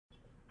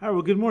All right,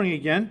 well, good morning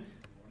again.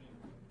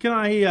 Can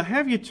I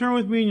have you turn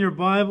with me in your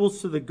Bibles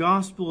to the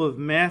Gospel of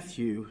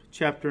Matthew,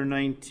 chapter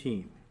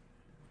 19.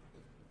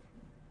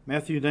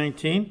 Matthew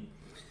 19.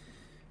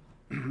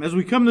 As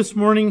we come this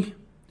morning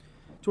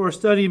to our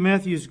study of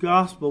Matthew's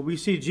Gospel, we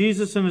see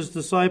Jesus and his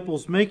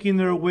disciples making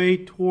their way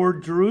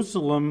toward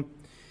Jerusalem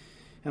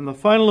and the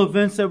final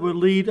events that would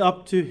lead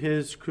up to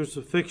his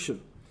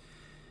crucifixion.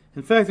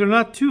 In fact, they're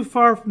not too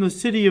far from the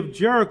city of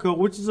Jericho,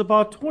 which is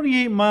about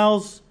 28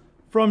 miles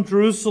from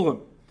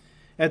Jerusalem.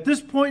 At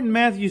this point in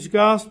Matthew's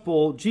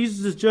Gospel,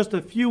 Jesus is just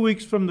a few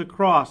weeks from the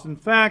cross. In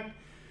fact,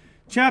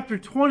 chapter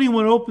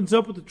 21 opens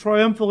up with the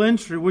triumphal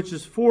entry, which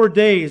is 4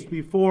 days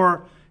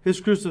before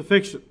his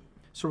crucifixion.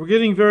 So we're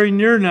getting very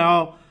near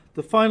now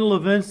the final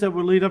events that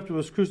would lead up to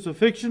his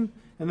crucifixion,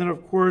 and then,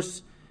 of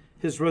course,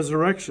 his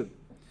resurrection.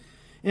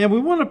 And we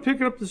want to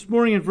pick it up this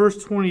morning in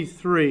verse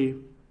 23,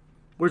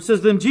 where it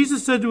says, "Then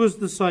Jesus said to his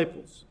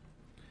disciples,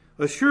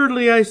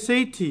 'Assuredly I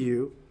say to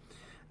you,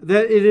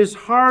 that it is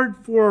hard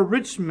for a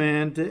rich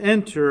man to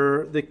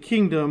enter the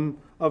kingdom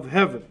of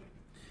heaven.'"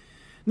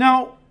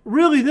 Now,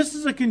 really, this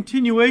is a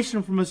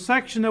continuation from a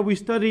section that we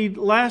studied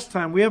last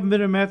time. We haven't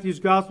been in Matthew's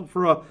Gospel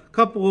for a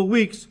couple of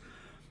weeks,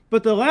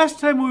 but the last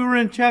time we were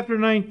in chapter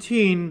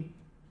 19,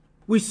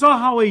 we saw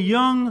how a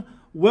young,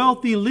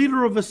 wealthy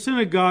leader of a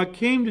synagogue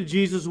came to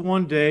Jesus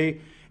one day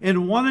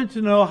and wanted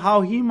to know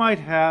how he might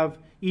have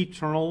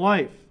eternal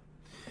life.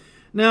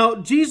 Now,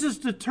 Jesus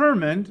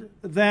determined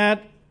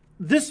that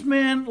this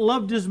man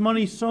loved his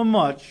money so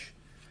much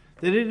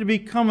that it had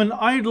become an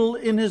idol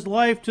in his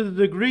life to the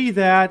degree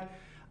that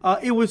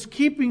it was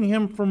keeping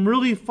him from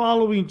really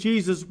following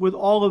Jesus with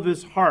all of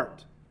his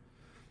heart.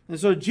 And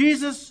so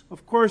Jesus,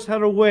 of course,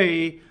 had a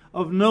way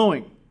of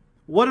knowing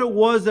what it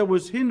was that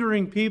was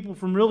hindering people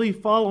from really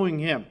following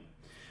him.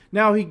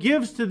 Now, he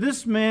gives to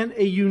this man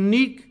a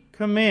unique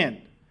command,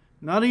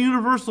 not a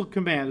universal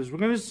command. As we're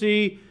going to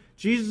see,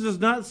 Jesus is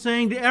not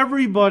saying to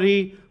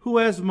everybody who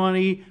has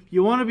money, "If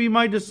you want to be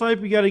my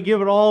disciple, you got to give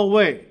it all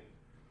away."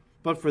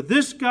 But for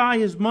this guy,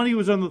 his money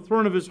was on the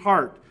throne of his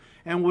heart.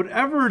 And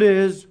whatever it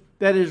is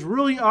that is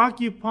really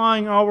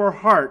occupying our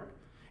heart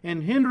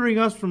and hindering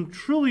us from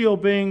truly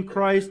obeying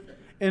Christ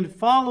and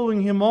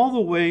following him all the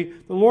way,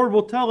 the Lord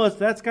will tell us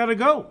that's got to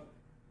go.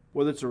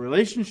 Whether it's a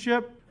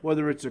relationship,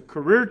 whether it's a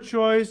career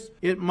choice,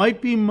 it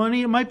might be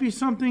money, it might be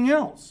something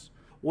else.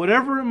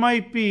 Whatever it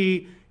might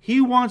be, he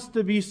wants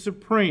to be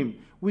supreme.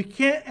 We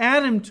can't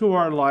add him to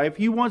our life.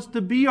 He wants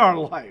to be our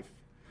life.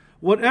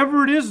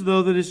 Whatever it is,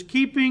 though, that is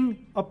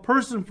keeping a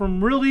person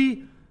from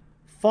really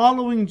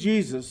following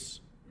Jesus,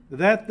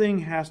 that thing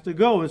has to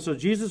go. And so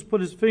Jesus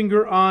put his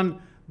finger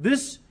on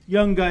this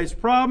young guy's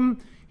problem.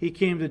 He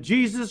came to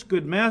Jesus,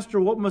 "Good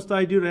master, what must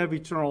I do to have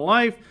eternal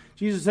life?"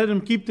 Jesus said to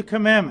him, "Keep the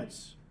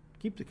commandments."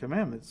 Keep the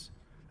commandments?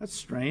 That's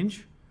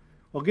strange.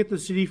 Well, get the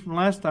CD from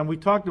last time. We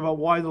talked about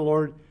why the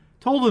Lord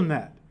told him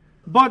that.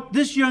 But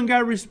this young guy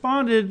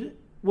responded,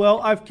 "Well,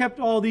 I've kept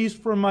all these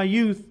from my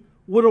youth.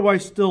 What do I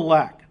still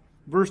lack?"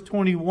 Verse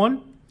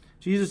 21,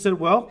 Jesus said,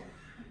 "Well,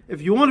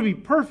 if you want to be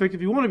perfect,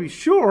 if you want to be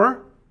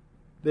sure,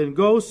 then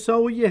go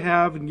sell what you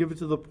have and give it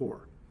to the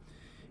poor.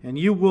 And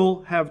you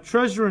will have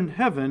treasure in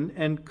heaven,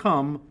 and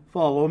come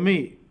follow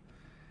me."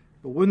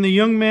 But when the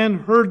young man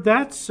heard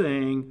that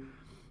saying,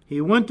 he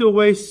went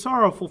away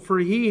sorrowful, for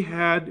he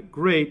had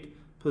great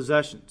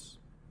possessions.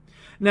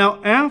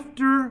 Now,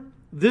 after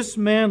this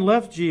man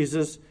left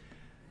Jesus,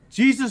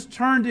 Jesus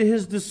turned to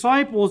his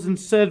disciples and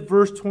said,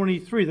 verse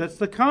 23, that's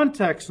the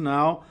context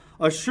now,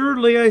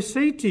 "Assuredly I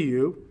say to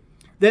you,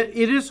 that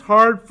it is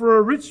hard for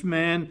a rich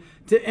man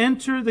to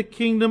enter the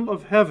kingdom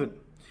of heaven.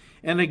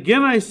 And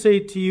again I say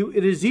to you,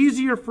 it is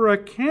easier for a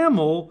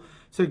camel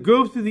to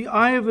go through the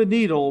eye of a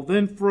needle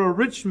than for a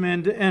rich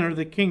man to enter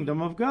the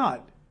kingdom of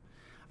God."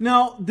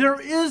 Now,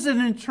 there is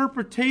an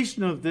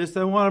interpretation of this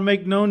that I want to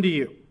make known to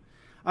you.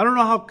 I don't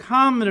know how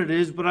common it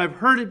is, but I've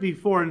heard it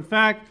before. In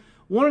fact,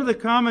 one of the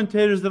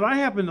commentators that I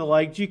happen to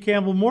like, G.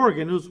 Campbell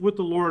Morgan, who's with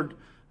the Lord,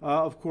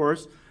 of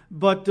course,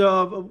 but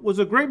was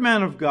a great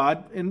man of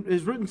God and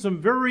has written some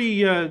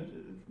very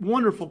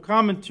wonderful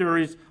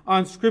commentaries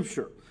on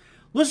Scripture.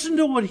 Listen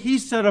to what he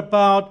said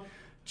about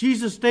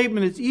Jesus'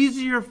 statement, "It's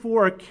easier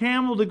for a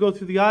camel to go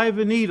through the eye of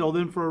a needle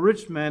than for a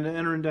rich man to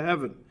enter into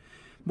heaven."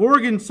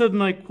 Morgan said,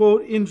 and I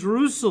quote, "In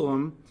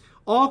Jerusalem,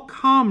 all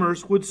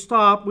commerce would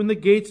stop when the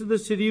gates of the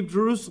city of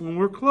Jerusalem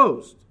were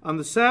closed on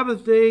the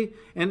Sabbath day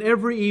and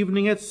every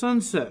evening at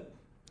sunset.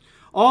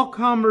 All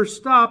commerce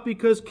stopped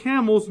because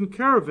camels and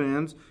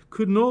caravans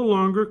could no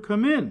longer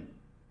come in.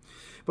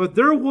 But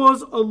there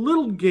was a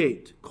little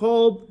gate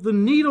called the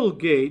Needle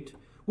Gate,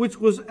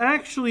 which was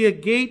actually a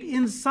gate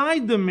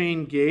inside the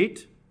main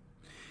gate.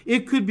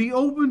 It could be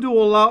opened to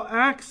allow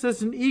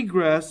access and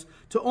egress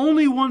to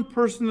only one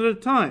person at a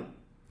time.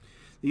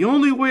 The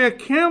only way a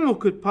camel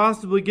could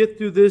possibly get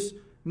through this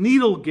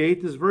needle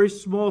gate, this very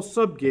small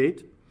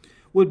subgate,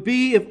 would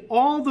be if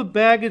all the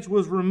baggage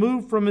was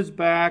removed from his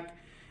back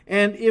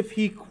and if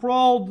he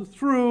crawled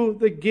through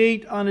the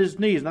gate on his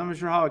knees." And I'm not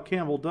sure how a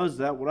camel does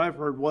that. What I've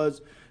heard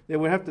was they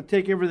would have to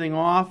take everything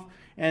off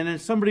and then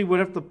somebody would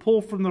have to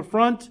pull from the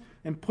front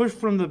and push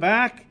from the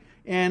back,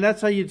 and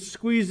that's how you'd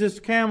squeeze this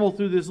camel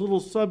through this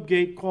little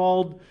subgate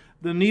called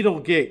the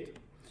needle gate.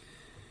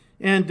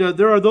 And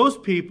there are those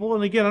people,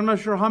 and again, I'm not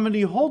sure how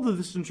many hold of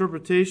this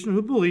interpretation,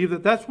 who believe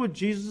that that's what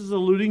Jesus is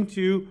alluding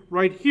to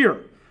right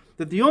here.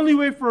 That the only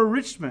way for a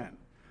rich man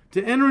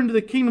to enter into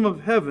the kingdom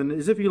of heaven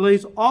is if he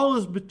lays all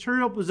his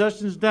material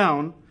possessions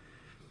down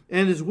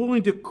and is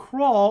willing to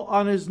crawl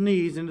on his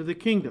knees into the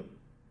kingdom.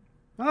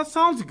 Now that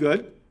sounds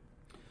good,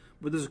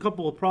 but there's a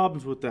couple of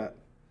problems with that.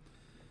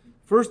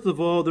 First of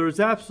all, there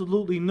is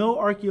absolutely no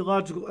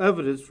archaeological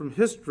evidence from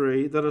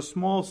history that a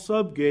small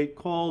subgate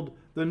called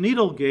the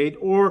Needle Gate,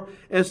 or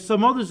as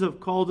some others have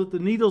called it, the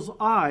Needle's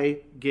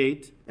Eye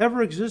Gate,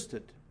 ever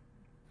existed.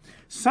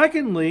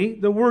 Secondly,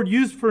 the word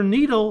used for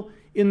needle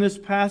in this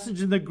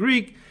passage in the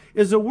Greek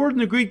is a word in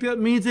the Greek that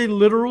means a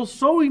literal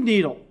sewing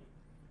needle.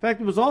 In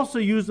fact, it was also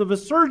used of a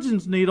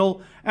surgeon's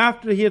needle.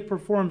 After he had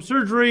performed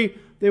surgery,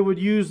 they would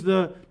use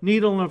the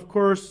needle and, of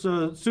course,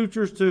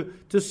 sutures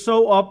to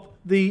sew up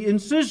the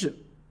incision.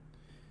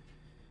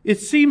 It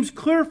seems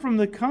clear from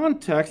the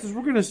context, as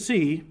we're going to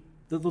see,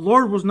 that the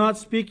Lord was not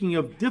speaking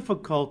of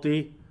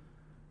difficulty,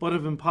 but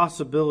of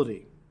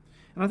impossibility.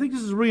 And I think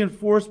this is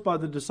reinforced by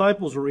the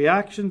disciples'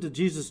 reaction to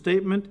Jesus'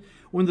 statement.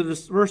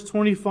 Verse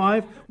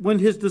 25, when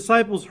his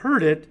disciples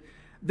heard it,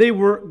 they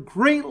were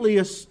greatly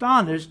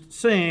astonished,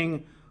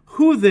 saying,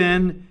 "Who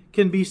then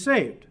can be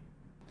saved?"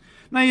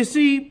 Now you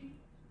see,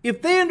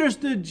 if they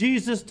understood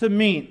Jesus to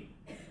mean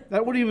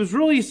that what he was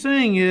really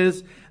saying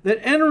is that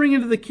entering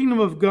into the kingdom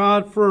of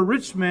God for a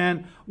rich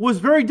man was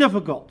very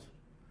difficult,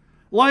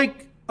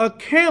 like a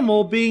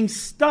camel being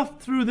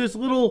stuffed through this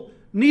little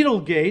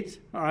needle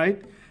gate, all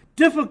right,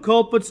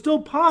 difficult but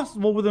still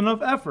possible with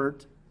enough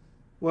effort.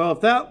 Well,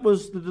 if that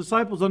was the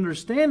disciples'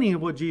 understanding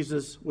of what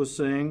Jesus was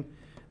saying,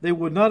 they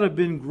would not have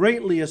been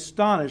greatly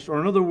astonished, or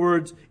in other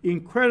words,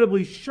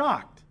 incredibly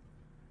shocked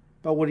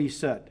by what he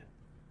said.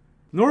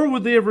 Nor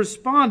would they have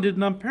responded,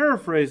 and I'm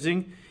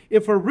paraphrasing,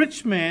 if a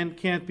rich man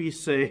can't be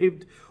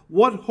saved,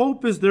 what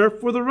hope is there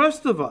for the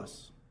rest of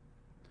us?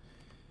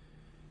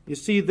 You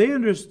see, they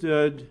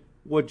understood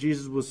what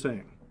Jesus was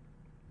saying.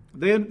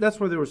 That's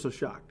why they were so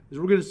shocked. As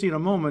we're going to see in a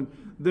moment,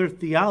 their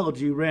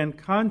theology ran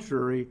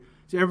contrary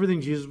to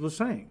everything Jesus was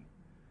saying.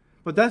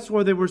 But that's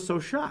why they were so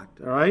shocked,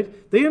 all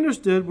right? They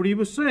understood what he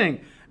was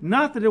saying.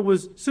 Not that it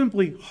was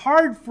simply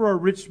hard for a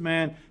rich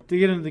man to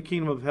get into the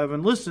kingdom of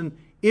heaven. Listen,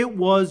 it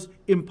was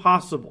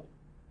impossible.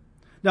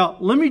 Now,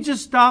 let me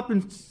just stop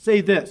and say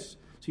this,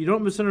 so you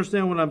don't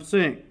misunderstand what I'm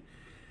saying.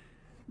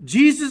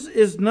 Jesus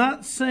is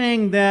not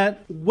saying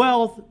that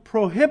wealth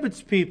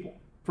prohibits people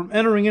from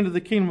entering into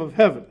the kingdom of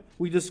heaven.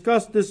 We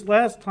discussed this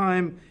last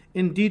time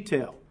in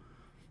detail.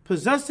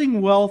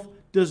 Possessing wealth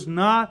does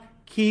not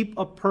keep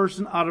a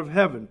person out of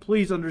heaven.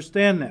 Please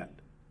understand that.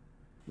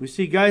 We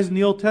see guys in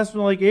the Old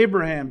Testament like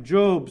Abraham,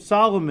 Job,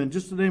 Solomon,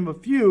 just to name a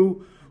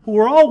few, who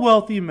were all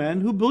wealthy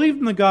men who believed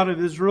in the God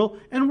of Israel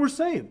and were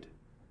saved.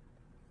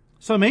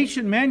 Some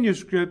ancient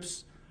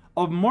manuscripts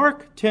of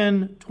Mark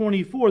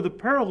 10:24, the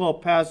parallel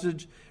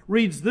passage,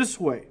 reads this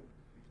way.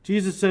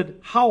 Jesus said,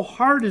 "How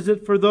hard is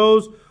it for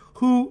those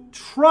who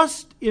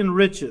trust in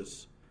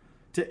riches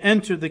to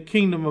enter the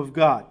kingdom of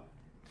God?"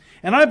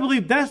 And I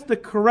believe that's the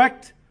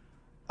correct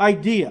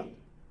idea.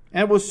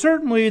 And it was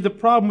certainly the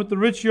problem with the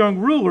rich young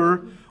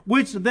ruler,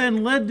 which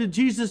then led to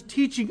Jesus'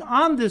 teaching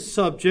on this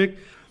subject.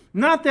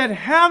 Not that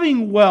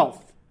having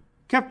wealth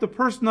kept the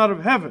person out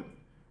of heaven.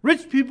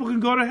 Rich people can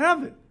go to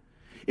heaven.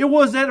 It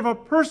was that if a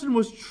person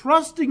was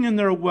trusting in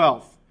their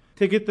wealth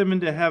to get them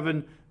into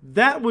heaven,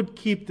 that would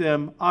keep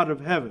them out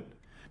of heaven.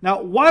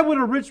 Now, why would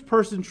a rich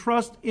person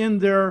trust in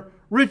their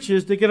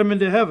riches to get them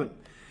into heaven?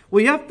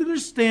 We have to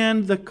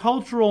understand the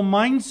cultural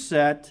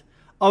mindset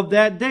of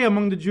that day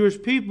among the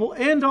Jewish people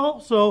and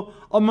also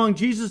among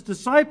Jesus'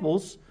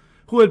 disciples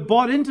who had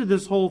bought into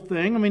this whole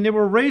thing. I mean, they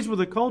were raised with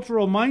a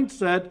cultural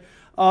mindset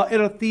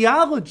and a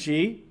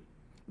theology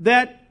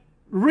that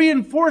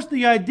reinforced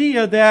the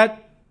idea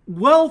that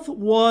wealth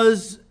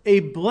was a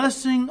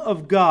blessing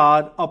of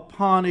God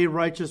upon a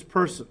righteous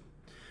person.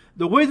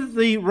 The way that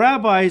the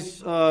rabbis,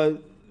 the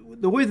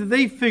way that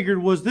they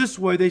figured was this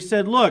way. They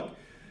said, look,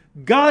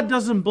 God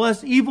doesn't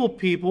bless evil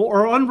people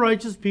or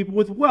unrighteous people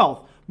with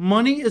wealth.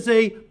 Money is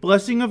a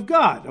blessing of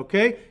God,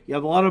 okay? You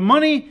have a lot of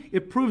money,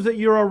 it proves that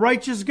you're a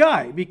righteous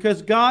guy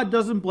because God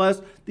doesn't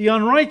bless the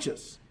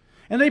unrighteous.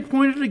 And they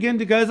pointed again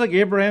to guys like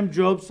Abraham,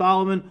 Job,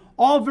 Solomon,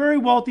 all very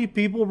wealthy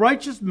people,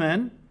 righteous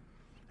men.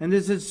 And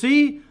they said,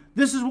 see,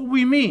 this is what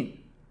we mean.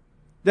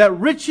 That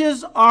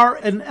riches are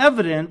an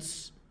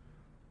evidence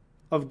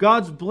of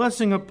God's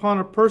blessing upon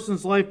a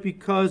person's life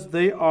because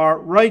they are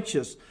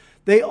righteous.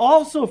 They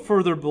also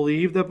further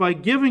believe that by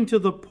giving to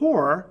the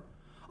poor,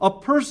 a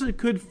person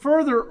could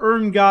further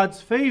earn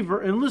God's favor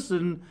and,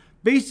 listen,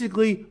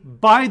 basically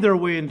buy their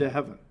way into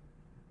heaven.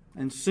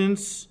 And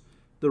since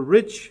the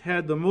rich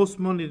had the most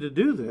money to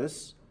do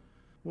this,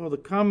 well, the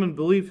common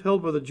belief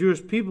held by the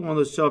Jewish people on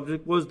this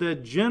subject was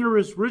that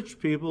generous rich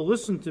people,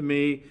 listen to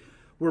me,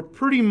 were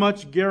pretty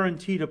much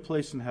guaranteed a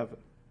place in heaven.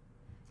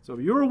 So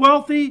if you were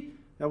wealthy,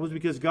 that was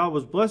because God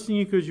was blessing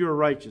you because you were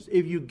righteous.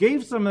 If you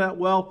gave some of that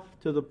wealth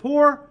to the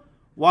poor,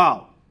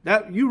 wow,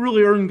 that you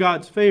really earned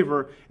God's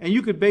favor, and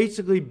you could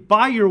basically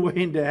buy your way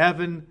into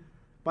heaven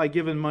by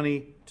giving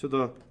money to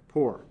the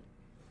poor.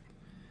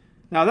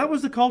 Now, that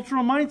was the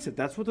cultural mindset.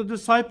 That's what the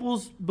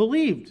disciples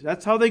believed.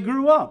 That's how they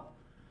grew up.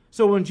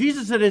 So when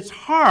Jesus said it's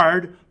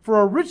hard for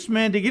a rich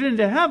man to get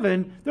into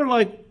heaven, they're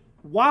like,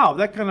 wow,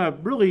 that kind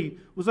of really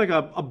was like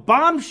a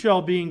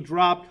bombshell being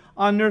dropped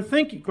on their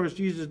thinking. Of course,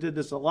 Jesus did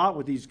this a lot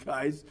with these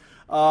guys.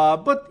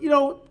 But,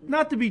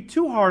 not to be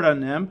too hard on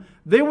them,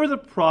 they were the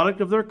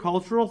product of their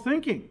cultural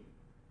thinking.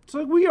 It's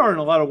like we are in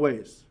a lot of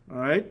ways, all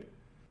right?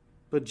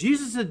 But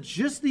Jesus said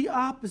just the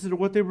opposite of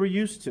what they were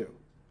used to.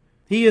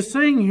 He is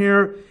saying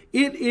here,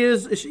 he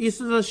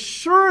says,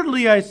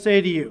 assuredly I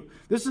say to you.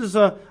 This is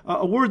a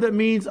word that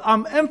means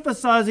I'm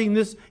emphasizing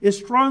this as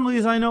strongly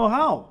as I know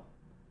how.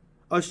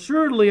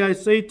 Assuredly I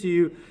say to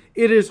you,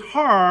 it is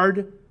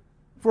hard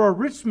for a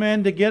rich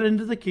man to get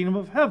into the kingdom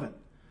of heaven.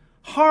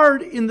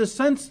 Hard in the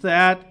sense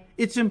that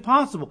it's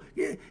impossible.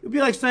 It would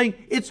be like saying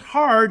it's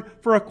hard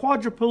for a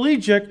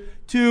quadriplegic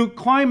to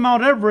climb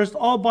Mount Everest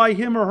all by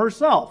him or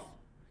herself.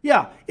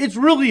 Yeah, it's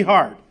really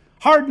hard.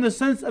 Hard in the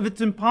sense of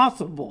it's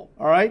impossible,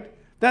 all right?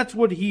 That's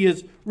what he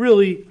is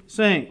really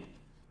saying.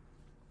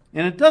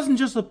 And it doesn't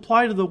just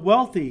apply to the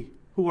wealthy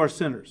who are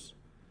sinners.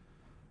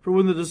 For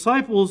when the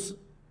disciples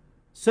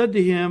said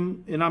to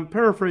him, and I'm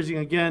paraphrasing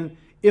again,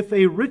 if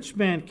a rich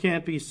man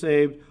can't be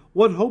saved,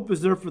 what hope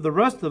is there for the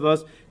rest of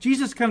us?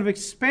 Jesus kind of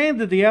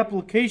expanded the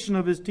application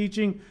of his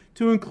teaching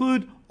to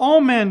include all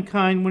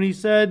mankind when he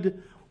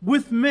said,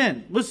 with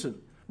men,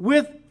 listen,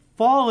 with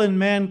fallen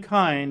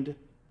mankind,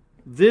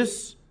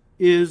 this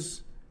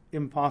is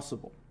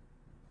impossible.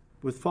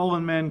 With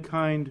fallen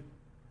mankind,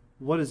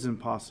 what is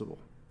impossible?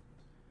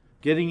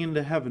 Getting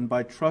into heaven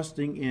by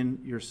trusting in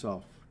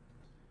yourself.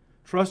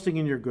 Trusting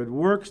in your good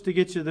works to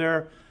get you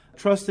there.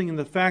 Trusting in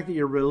the fact that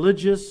you're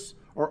religious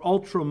or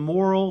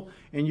ultra-moral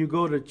and you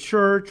go to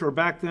church or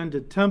back then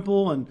to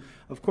temple. And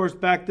of course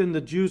back then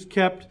the Jews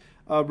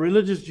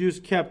religious Jews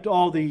kept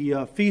all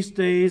the feast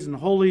days and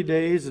holy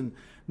days and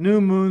new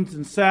moons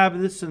and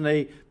Sabbaths, and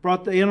they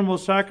brought the animal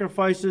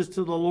sacrifices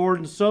to the Lord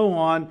and so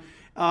on.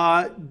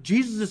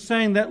 Jesus is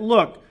saying that,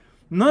 look,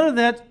 none of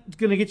that is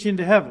going to get you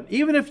into heaven.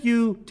 Even if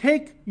you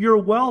take your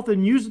wealth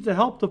and use it to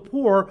help the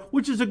poor,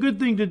 which is a good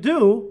thing to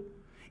do,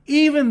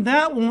 even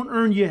that won't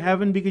earn you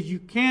heaven because you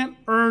can't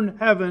earn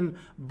heaven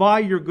by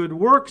your good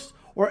works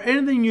or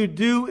anything you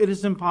do. It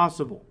is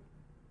impossible.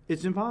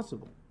 It's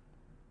impossible.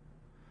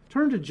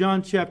 Turn to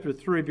John chapter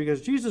 3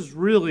 because Jesus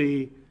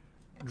really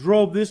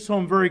drove this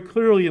home very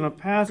clearly in a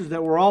passage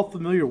that we're all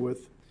familiar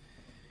with.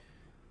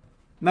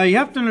 Now you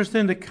have to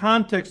understand the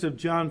context of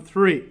John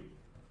 3.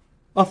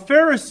 A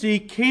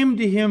Pharisee came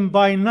to him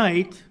by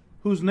night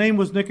whose name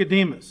was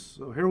Nicodemus.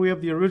 So here we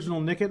have the original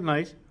Nick at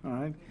night. All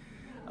right.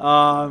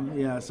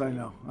 Yes, I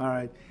know. All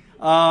right.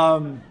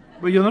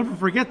 But you'll never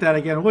forget that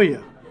again, will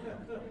you?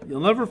 You'll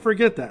never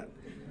forget that.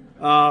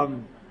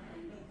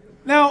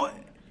 Now,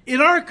 in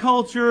our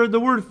culture,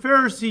 the word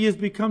Pharisee has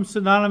become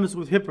synonymous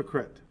with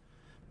hypocrite.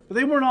 But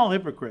they weren't all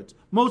hypocrites.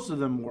 Most of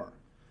them were.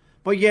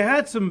 But you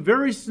had some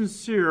very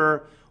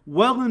sincere,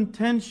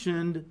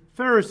 well-intentioned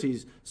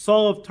Pharisees.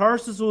 Saul of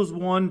Tarsus was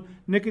one,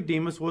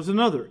 Nicodemus was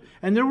another.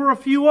 And there were a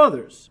few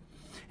others.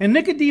 And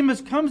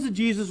Nicodemus comes to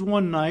Jesus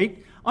one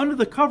night under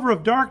the cover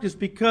of darkness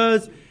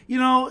because,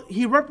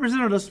 he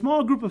represented a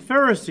small group of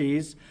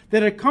Pharisees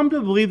that had come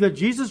to believe that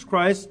Jesus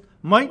Christ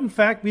might in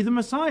fact be the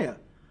Messiah.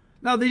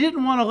 Now, they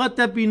didn't want to let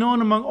that be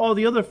known among all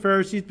the other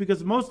Pharisees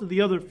because most of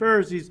the other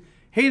Pharisees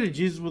hated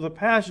Jesus with a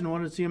passion,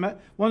 wanted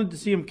to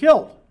see him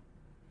killed.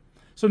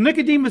 So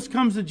Nicodemus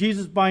comes to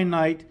Jesus by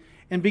night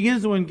and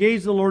begins to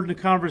engage the Lord in a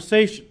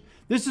conversation.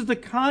 This is the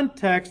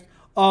context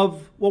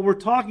of what we're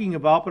talking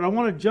about, but I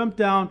want to jump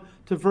down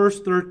to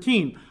verse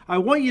 13. I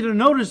want you to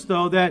notice,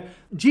 though, that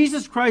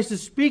Jesus Christ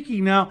is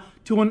speaking now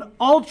to an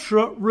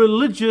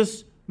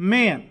ultra-religious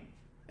man.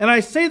 And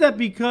I say that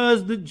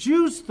because the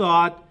Jews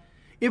thought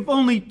if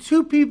only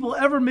two people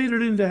ever made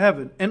it into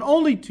heaven, and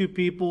only two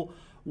people,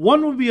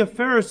 one would be a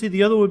Pharisee,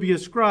 the other would be a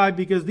scribe,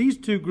 because these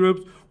two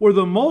groups were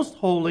the most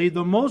holy,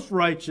 the most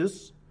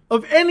righteous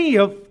of any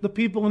of the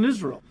people in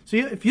Israel. So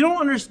if you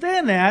don't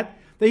understand that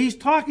he's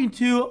talking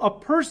to a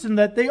person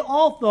that they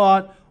all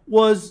thought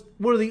was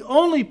one of the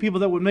only people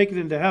that would make it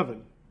into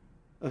heaven,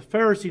 a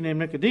Pharisee named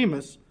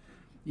Nicodemus,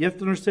 you have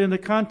to understand the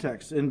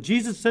context. And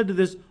Jesus said to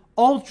this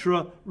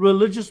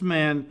ultra-religious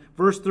man,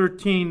 verse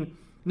 13,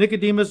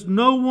 Nicodemus,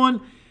 no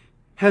one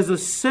has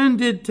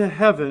ascended to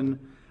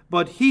heaven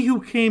but he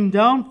who came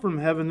down from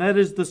heaven, that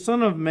is the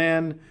Son of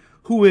Man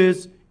who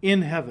is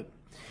in heaven.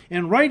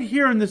 And right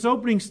here in this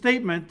opening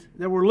statement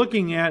that we're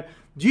looking at,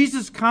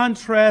 Jesus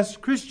contrasts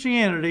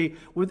Christianity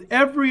with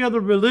every other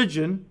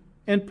religion,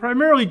 and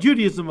primarily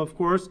Judaism, of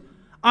course,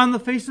 on the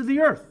face of the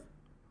earth.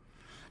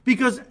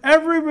 Because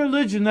every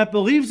religion that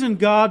believes in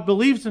God,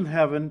 believes in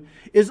heaven,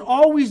 is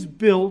always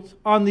built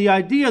on the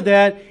idea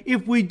that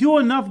if we do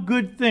enough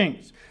good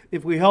things,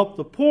 if we help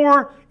the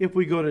poor, if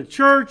we go to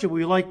church, if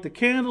we light the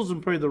candles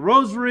and pray the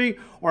rosary,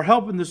 or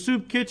help in the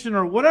soup kitchen,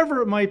 or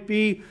whatever it might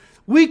be,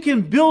 we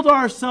can build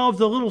ourselves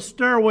a little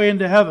stairway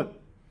into heaven.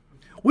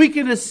 We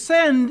can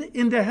ascend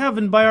into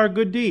heaven by our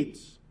good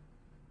deeds.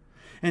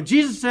 And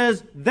Jesus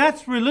says,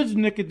 that's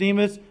religion,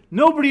 Nicodemus.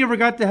 Nobody ever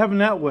got to heaven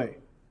that way.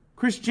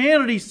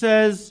 Christianity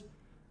says,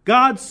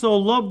 God so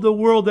loved the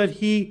world that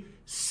He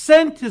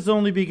sent His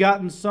only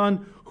begotten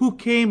Son, who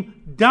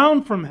came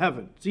down from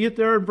heaven. See it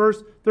there in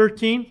verse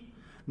 13?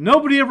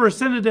 Nobody ever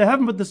ascended to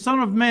heaven, but the Son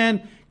of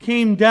Man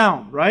came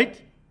down,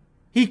 right?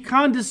 He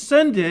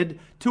condescended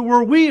to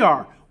where we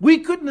are. We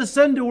couldn't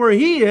ascend to where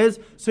He is,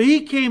 so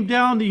He came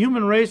down. The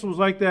human race was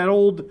like that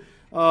old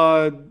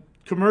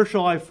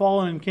commercial, I've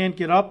fallen and can't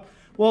get up.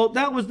 Well,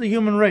 that was the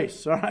human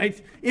race, all right?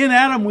 In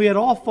Adam, we had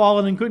all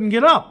fallen and couldn't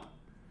get up.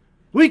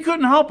 We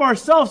couldn't help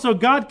ourselves, so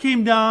God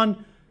came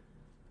down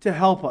to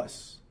help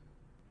us.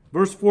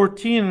 Verse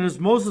 14, and as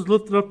Moses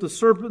lifted up the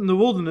serpent in the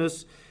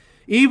wilderness,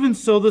 even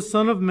so the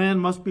Son of Man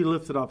must be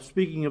lifted up,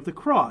 speaking of the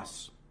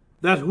cross,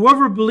 that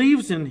whoever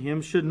believes in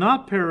Him should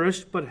not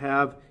perish, but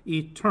have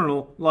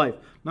eternal life.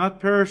 Not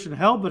perish in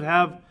hell, but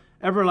have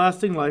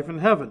everlasting life in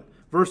heaven.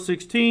 Verse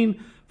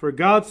 16, for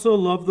God so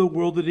loved the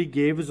world that He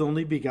gave His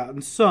only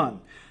begotten Son,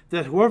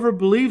 that whoever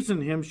believes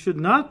in Him should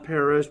not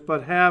perish,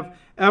 but have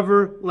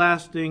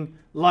everlasting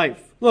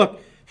life. Look,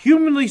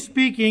 humanly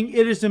speaking,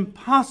 it is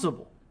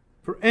impossible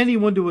for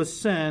anyone to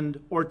ascend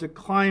or to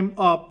climb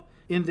up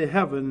into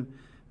heaven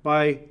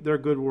by their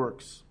good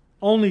works.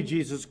 Only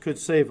Jesus could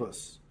save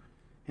us.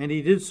 And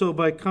He did so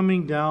by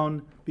coming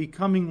down,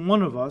 becoming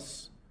one of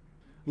us,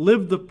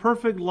 lived the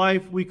perfect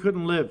life we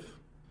couldn't live.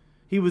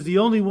 He was the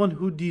only one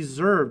who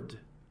deserved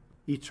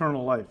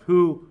eternal life,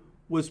 who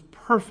was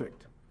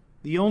perfect,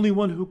 the only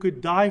one who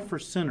could die for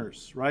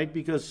sinners, right?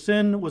 Because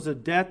sin was a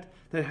debt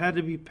that had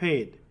to be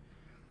paid.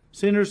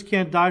 Sinners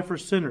can't die for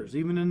sinners.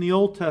 Even in the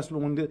Old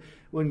Testament,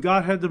 when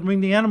God had to bring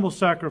the animal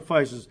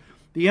sacrifices,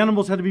 the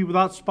animals had to be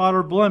without spot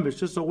or blemish,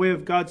 just a way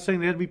of God saying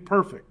they had to be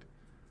perfect.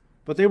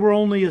 But they were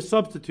only a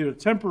substitute, a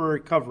temporary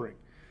covering,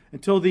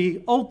 until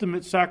the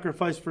ultimate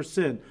sacrifice for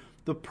sin.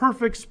 The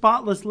perfect,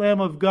 spotless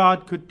Lamb of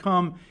God could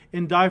come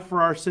and die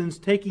for our sins,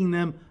 taking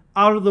them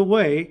out of the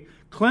way,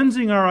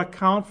 cleansing our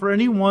account for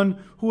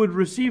anyone who would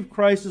receive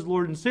Christ as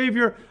Lord and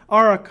Savior.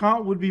 Our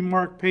account would be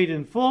marked paid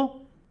in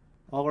full.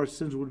 All our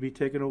sins would be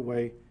taken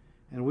away,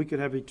 and we could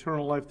have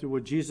eternal life through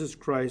what Jesus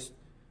Christ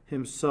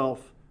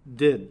Himself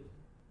did.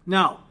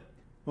 Now,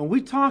 when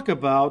we talk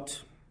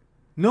about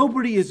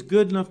nobody is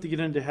good enough to get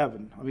into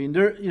heaven, I mean,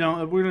 we're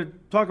going to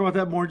talk about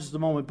that more in just a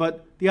moment,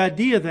 but the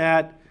idea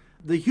that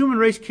the human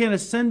race can't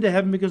ascend to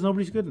heaven because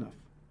nobody's good enough,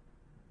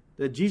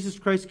 that Jesus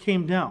Christ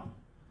came down.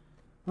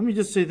 Let me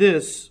just say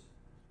this.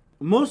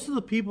 Most of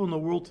the people in the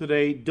world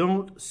today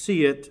don't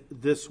see it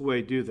this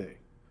way, do they?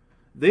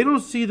 They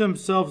don't see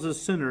themselves as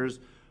sinners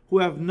who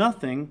have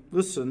nothing,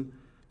 listen,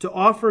 to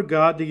offer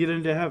God to get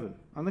into heaven.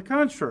 On the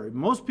contrary,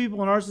 most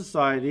people in our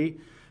society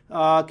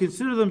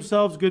consider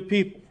themselves good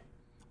people.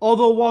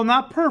 Although, while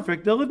not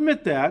perfect, they'll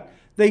admit that,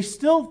 they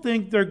still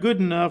think they're good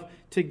enough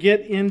to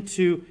get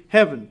into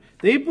heaven.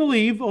 They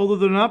believe, although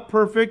they're not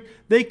perfect,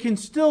 they can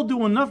still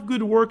do enough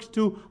good works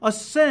to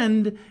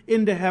ascend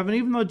into heaven,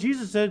 even though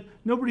Jesus said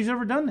nobody's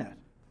ever done that.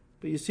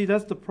 But you see,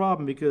 that's the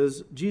problem,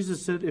 because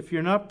Jesus said, if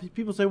you're not,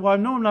 people say, well, I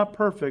know I'm not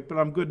perfect, but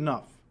I'm good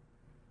enough.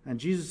 And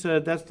Jesus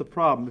said, that's the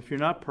problem. If you're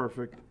not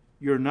perfect,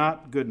 you're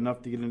not good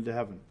enough to get into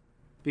heaven.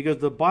 Because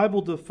the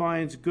Bible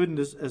defines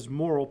goodness as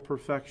moral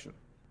perfection.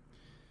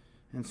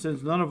 And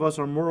since none of us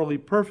are morally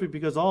perfect,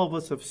 because all of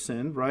us have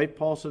sinned, right?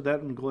 Paul said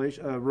that in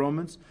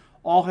Romans.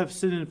 All have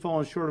sinned and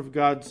fallen short of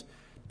God's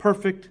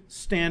perfect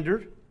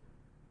standard.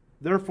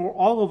 Therefore,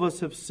 all of us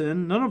have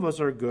sinned. None of us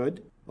are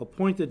good. A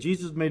point that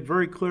Jesus made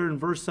very clear in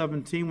verse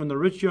 17 when the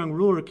rich young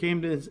ruler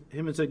came to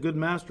Him and said, good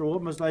master,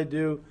 what must I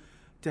do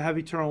to have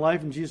eternal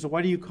life? And Jesus said,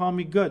 why do you call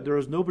me good? There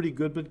is nobody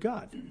good but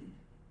God.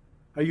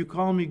 Are you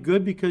calling me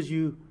good because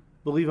you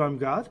believe I'm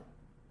God?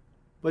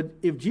 But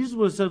if Jesus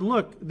would have said,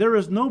 look, there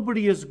is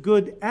nobody as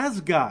good as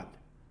God,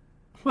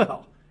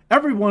 well,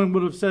 everyone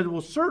would have said,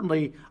 well,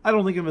 certainly I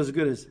don't think I'm as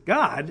good as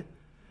God,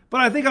 but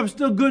I think I'm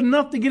still good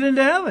enough to get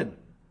into heaven.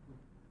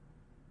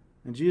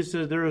 And Jesus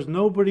says, there is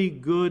nobody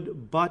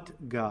good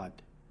but God.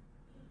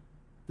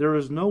 There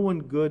is no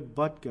one good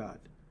but God.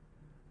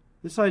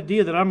 This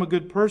idea that I'm a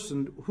good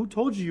person, who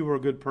told you were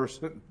a good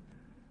person?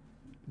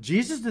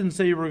 Jesus didn't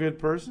say you were a good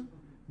person.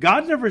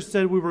 God never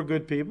said we were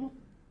good people.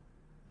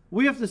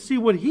 We have to see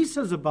what He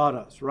says about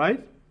us,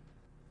 right?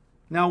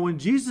 Now, when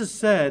Jesus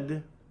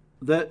said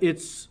that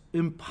it's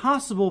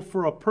impossible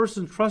for a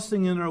person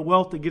trusting in their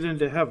wealth to get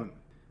into heaven,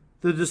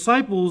 the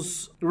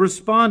disciples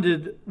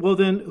responded, well,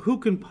 then who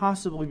can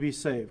possibly be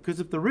saved? Because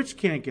if the rich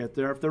can't get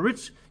there, if the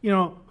rich,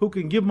 who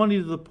can give money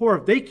to the poor,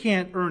 if they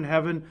can't earn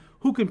heaven,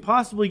 who can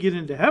possibly get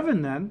into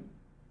heaven then?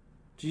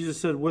 Jesus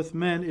said, with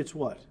men, it's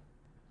what?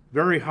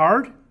 Very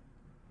hard?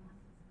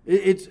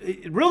 It's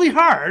really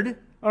hard,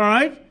 all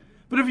right?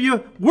 But if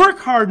you work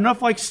hard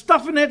enough, like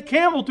stuffing that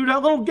camel through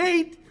that little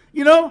gate,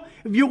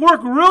 If you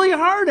work really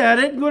hard at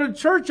it and go to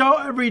church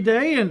every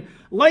day and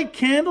light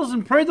candles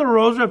and pray the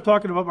rosary, I'm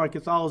talking about my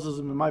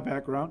Catholicism and my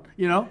background,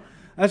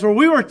 That's where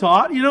we were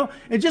taught,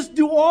 and just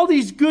do all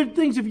these good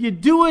things. If you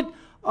do it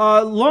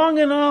long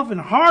enough and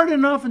hard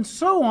enough and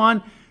so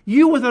on,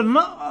 you with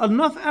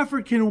enough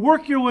effort can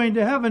work your way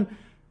into heaven.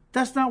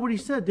 That's not what he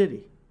said, did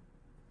he?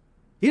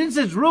 He didn't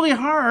say it's really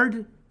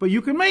hard, but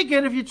you can make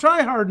it if you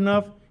try hard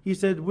enough. He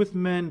said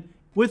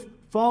with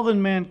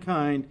fallen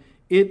mankind,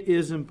 it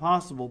is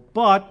impossible.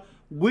 But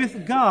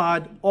with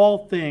God,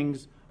 all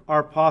things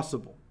are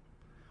possible.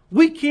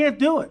 We can't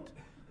do it.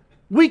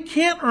 We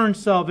can't earn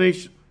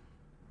salvation.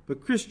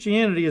 But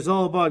Christianity is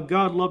all about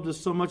God loved us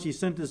so much, he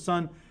sent his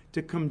Son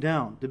to come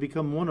down, to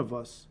become one of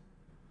us,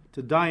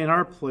 to die in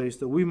our place,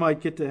 that we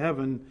might get to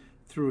heaven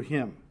through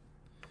him.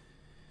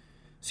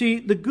 See,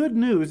 the good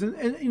news,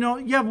 and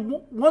you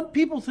have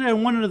people today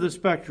on one end of the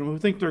spectrum who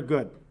think they're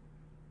good,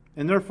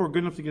 and therefore good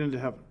enough to get into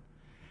heaven.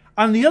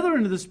 On the other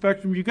end of the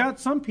spectrum, you got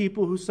some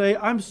people who say,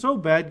 I'm so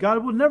bad,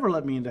 God will never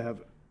let me into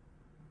heaven.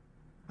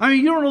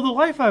 You don't know the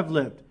life I've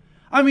lived.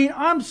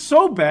 I'm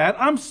so bad,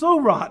 I'm so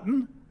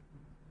rotten,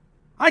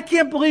 I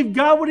can't believe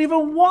God would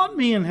even want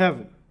me in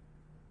heaven.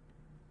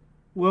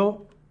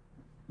 Well,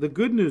 the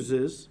good news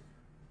is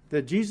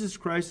that Jesus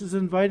Christ is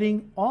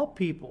inviting all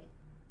people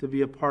to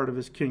be a part of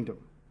his kingdom.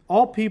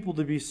 All people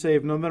to be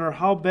saved, no matter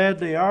how bad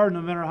they are,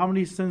 no matter how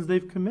many sins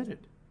they've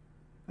committed.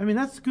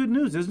 That's good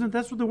news, isn't it?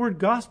 That's what the word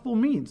gospel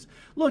means.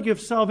 Look, if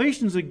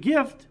salvation's a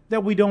gift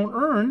that we don't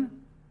earn,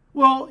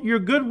 well, your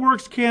good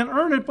works can't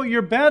earn it, but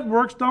your bad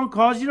works don't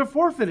cause you to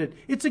forfeit it.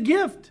 It's a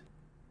gift.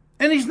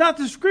 And he's not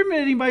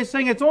discriminating by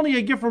saying it's only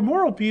a gift for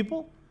moral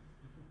people.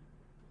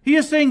 He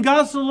is saying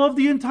God so loved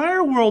the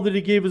entire world that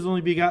he gave his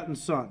only begotten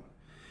Son.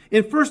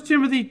 In 1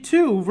 Timothy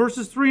 2,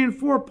 verses 3 and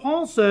 4,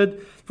 Paul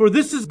said, For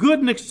this is good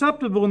and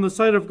acceptable in the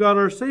sight of God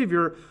our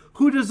Savior,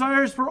 who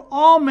desires for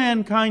all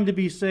mankind to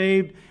be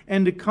saved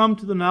and to come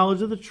to the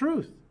knowledge of the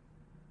truth.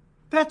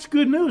 That's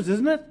good news,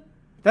 isn't it?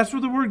 That's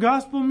what the word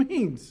gospel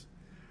means.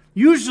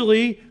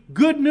 Usually,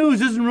 good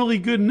news isn't really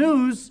good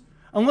news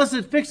unless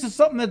it fixes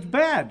something that's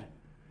bad.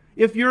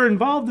 If you're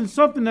involved in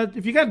something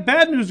if you got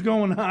bad news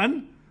going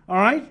on, all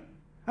right?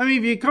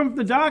 If you come to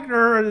the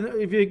doctor, or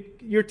if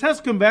your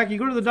tests come back, you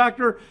go to the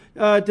doctor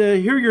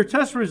to hear your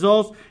test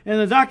results, and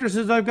the doctor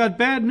says, I've got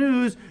bad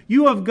news.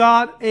 You have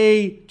got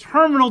a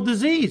terminal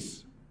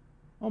disease.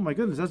 Oh my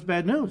goodness, that's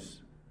bad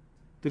news.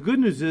 The good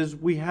news is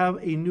we have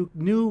a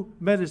new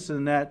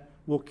medicine that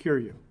will cure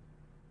you.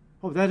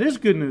 Oh, that is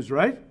good news,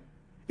 right?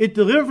 It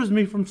delivers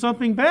me from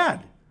something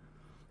bad.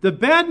 The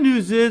bad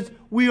news is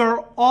we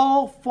are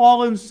all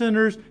fallen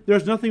sinners.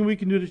 There's nothing we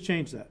can do to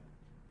change that.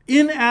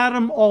 In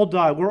Adam, all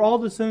die. We're all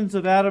descendants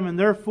of Adam, and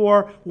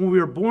therefore, when we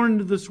were born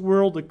into this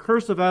world, the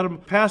curse of Adam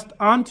passed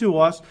on to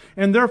us,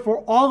 and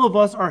therefore all of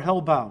us are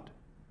hell-bound.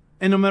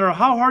 And no matter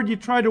how hard you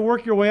try to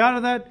work your way out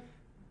of that,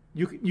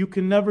 you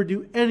can never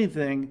do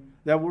anything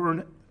that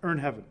will earn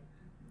heaven.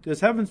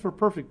 Because heaven's for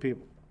perfect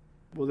people.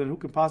 Well, then who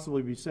can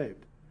possibly be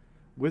saved?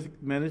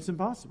 With men, it's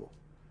impossible.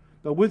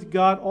 But with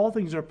God, all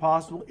things are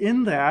possible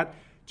in that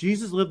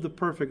Jesus lived the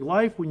perfect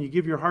life. When you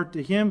give your heart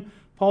to him,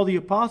 Paul the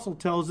Apostle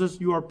tells us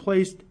you are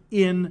placed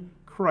in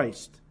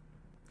Christ.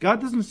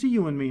 God doesn't see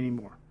you and me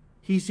anymore.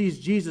 He sees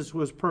Jesus,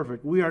 who is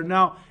perfect. We are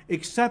now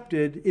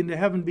accepted into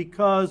heaven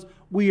because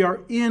we are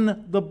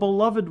in the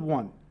beloved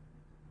one.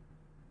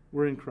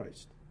 We're in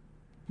Christ.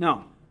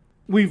 Now,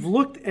 we've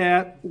looked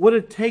at what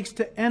it takes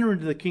to enter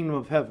into the kingdom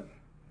of heaven.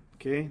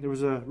 Okay, there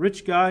was a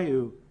rich guy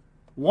who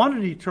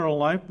wanted eternal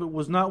life but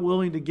was not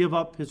willing to give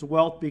up his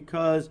wealth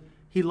because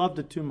he loved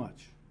it too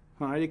much.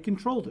 All right, it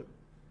controlled him.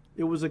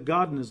 It was a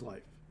God in his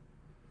life.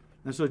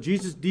 And so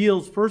Jesus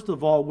deals, first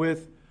of all,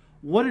 with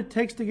what it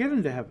takes to get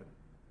into heaven.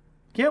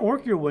 Can't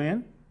work your way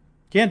in.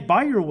 Can't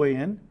buy your way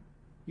in.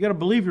 You got to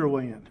believe your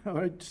way in. All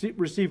right?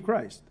 Receive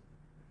Christ.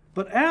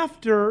 But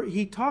after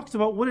he talks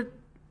about what it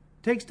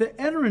takes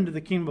to enter into the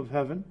kingdom of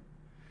heaven,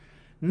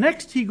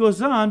 next he goes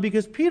on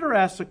because Peter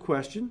asks a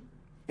question,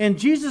 and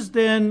Jesus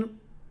then,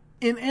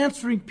 in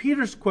answering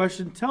Peter's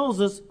question, tells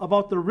us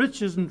about the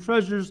riches and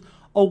treasures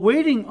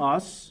awaiting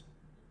us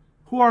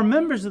who are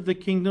members of the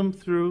kingdom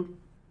through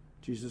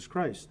Jesus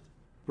Christ.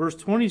 Verse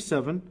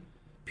 27,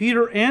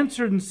 Peter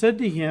answered and said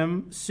to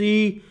him,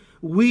 See,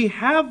 we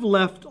have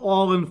left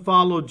all and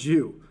followed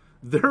you.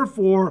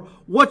 Therefore,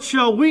 what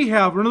shall we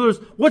have? Or in other words,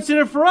 what's in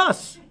it for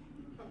us?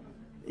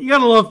 You got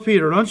to love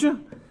Peter, don't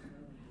you?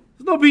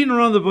 There's no beating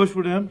around the bush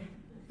with him.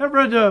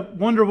 Ever had to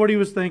wonder what he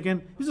was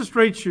thinking? He's a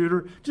straight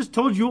shooter. Just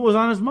told you what was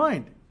on his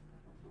mind.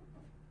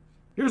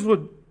 Here's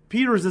what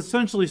Peter is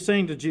essentially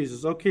saying to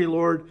Jesus. Okay,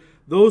 Lord,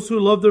 those who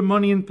love their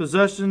money and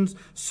possessions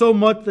so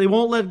much they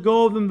won't let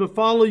go of them to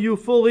follow you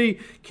fully,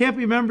 can't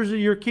be members of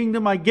your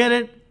kingdom. I get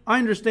it. I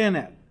understand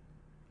that.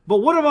 But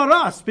what about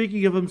us,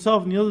 speaking of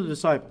himself and the other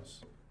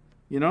disciples?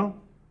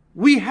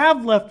 We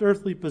have left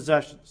earthly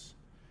possessions.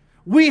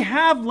 We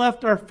have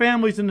left our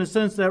families in the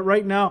sense that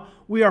right now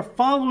we are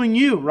following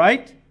you,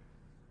 right?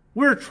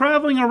 We're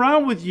traveling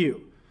around with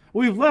you.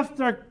 We've left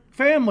our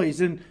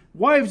families and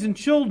wives and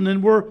children,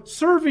 and we're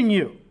serving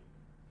you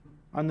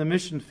on the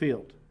mission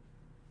field.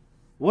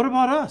 What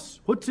about us?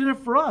 What's in it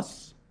for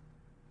us?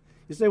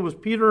 You say, was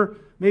Peter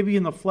maybe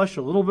in the flesh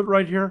a little bit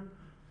right here?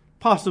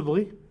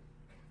 Possibly.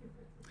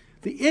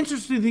 The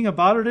interesting thing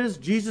about it is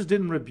Jesus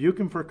didn't rebuke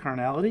him for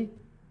carnality.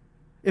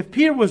 If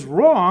Peter was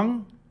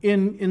wrong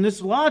in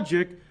this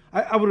logic,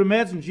 I would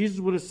imagine Jesus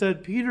would have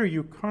said, Peter,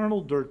 you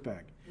carnal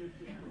dirtbag,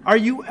 are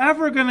you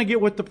ever going to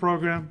get with the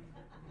program?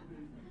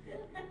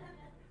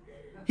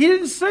 He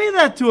didn't say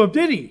that to him,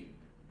 did he?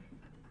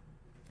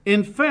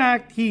 In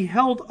fact, he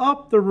held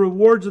up the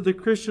rewards of the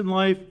Christian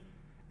life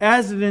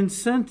as an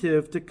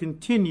incentive to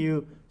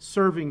continue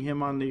serving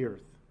him on the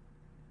earth.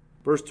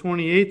 Verse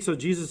 28, so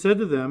Jesus said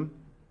to them,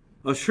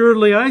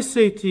 assuredly I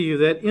say to you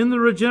that in the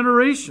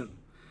regeneration,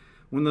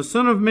 when the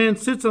Son of Man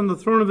sits on the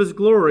throne of his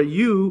glory,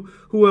 you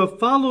who have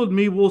followed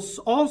me will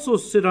also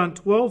sit on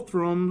 12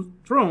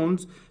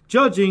 thrones,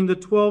 judging the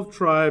 12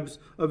 tribes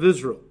of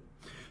Israel.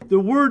 The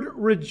word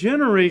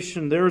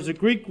regeneration there is a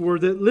Greek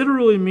word that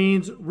literally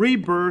means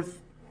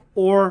rebirth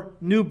or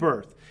new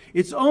birth.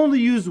 It's only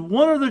used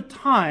one other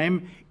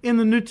time in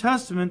the New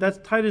Testament, that's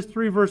Titus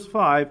 3 verse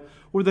 5,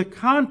 where the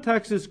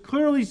context is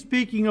clearly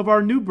speaking of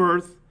our new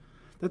birth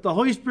that the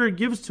Holy Spirit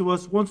gives to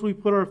us once we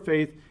put our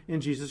faith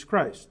in Jesus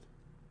Christ.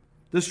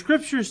 The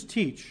Scriptures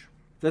teach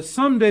that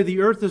someday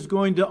the earth is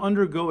going to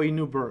undergo a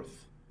new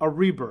birth, a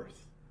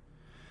rebirth.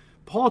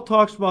 Paul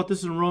talks about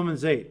this in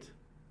Romans 8.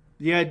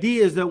 The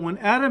idea is that when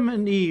Adam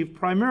and Eve,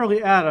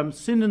 primarily Adam,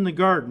 sinned in the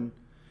garden,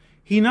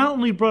 he not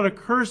only brought a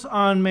curse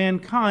on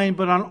mankind,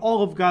 but on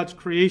all of God's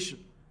creation.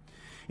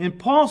 And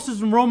Paul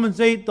says in Romans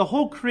 8, the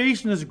whole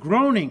creation is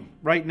groaning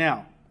right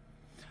now,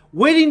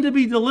 waiting to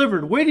be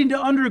delivered, waiting to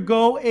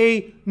undergo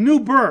a new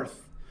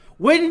birth,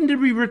 waiting to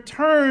be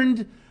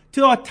returned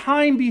to a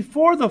time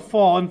before the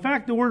fall. In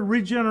fact, the word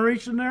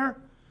regeneration there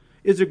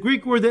is a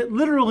Greek word that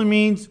literally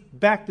means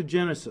back to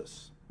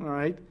Genesis. All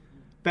right?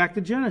 Back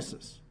to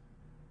Genesis.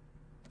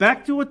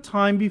 Back to a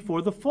time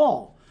before the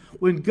fall.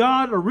 When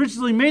God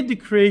originally made the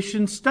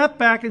creation, stepped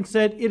back and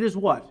said, it is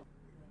what?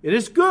 It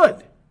is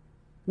good.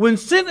 When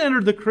sin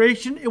entered the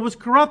creation, it was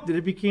corrupted.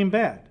 It became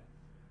bad.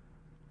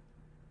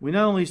 We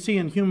not only see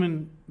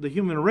in the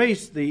human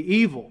race the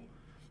evil,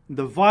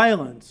 the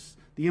violence,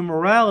 the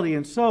immorality,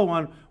 and so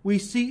on, we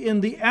see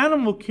in the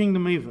animal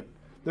kingdom even,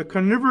 the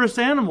carnivorous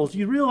animals.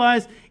 You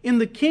realize in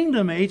the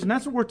kingdom age, and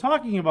that's what we're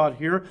talking about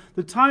here,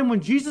 the time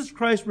when Jesus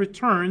Christ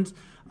returns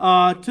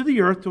to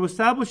the earth to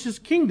establish his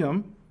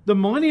kingdom, the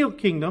millennial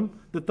kingdom,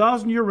 the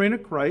 1,000-year reign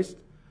of Christ,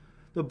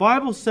 the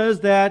Bible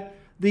says that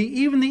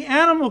even the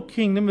animal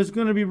kingdom is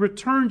going to be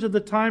returned to the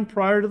time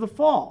prior to the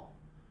fall.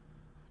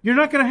 You're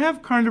not going to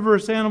have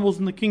carnivorous animals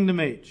in the kingdom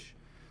age.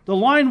 The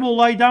lion will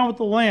lie down with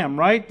the lamb,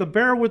 right? The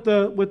bear with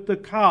the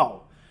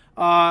cow.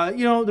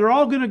 They're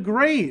all going to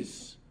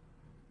graze.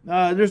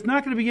 There's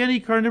not going to be any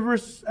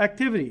carnivorous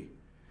activity.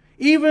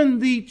 Even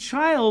the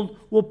child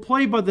will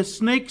play by the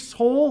snake's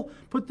hole,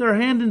 put their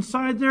hand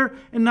inside there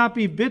and not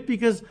be bit,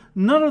 because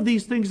none of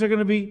these things are going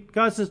to be,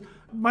 God says,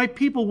 my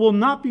people will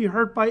not be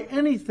hurt by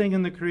anything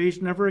in the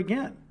creation ever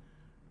again.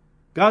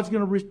 God's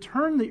going to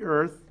return the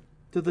earth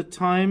to the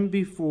time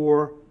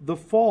before the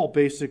fall,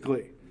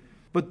 basically.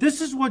 But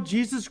this is what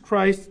Jesus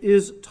Christ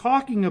is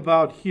talking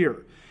about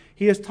here.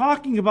 He is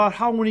talking about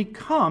how when he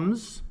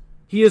comes,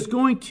 he is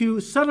going to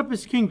set up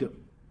his kingdom.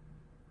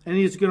 And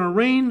he is going to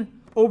reign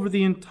over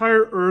the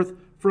entire earth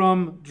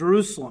from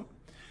Jerusalem.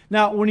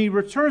 Now, when he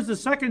returns the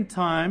second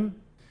time,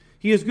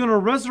 he is going to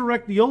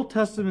resurrect the Old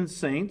Testament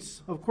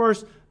saints. Of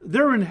course,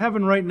 they're in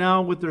heaven right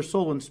now with their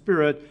soul and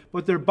spirit,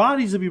 but their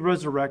bodies will be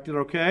resurrected,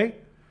 okay?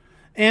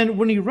 And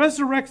when he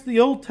resurrects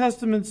the Old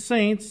Testament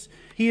saints,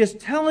 he is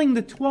telling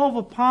the 12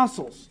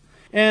 apostles.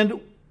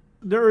 And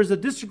there is a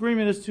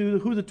disagreement as to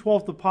who the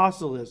 12th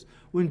apostle is.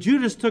 When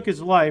Judas took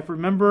his life,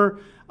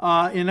 remember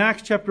in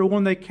Acts chapter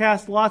 1, they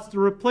cast lots to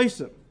replace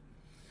him.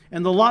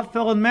 And the lot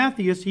fell on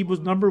Matthias. He was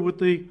numbered with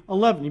the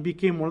 11. He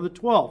became one of the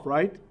 12,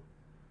 right?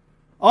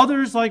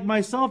 Others, like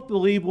myself,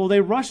 believe, well,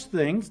 they rushed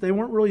things. They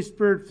weren't really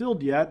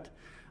spirit-filled yet.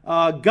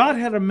 God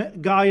had a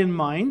guy in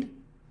mind,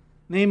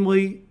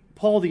 namely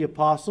Paul the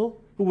Apostle,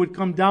 who would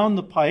come down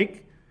the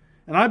pike.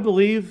 And I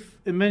believe,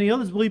 and many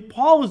others believe,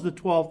 Paul was the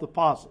 12th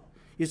apostle.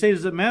 You say,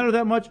 does it matter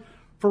that much?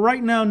 For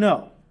right now,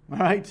 no. All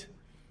right?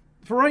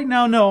 For right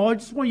now, no. I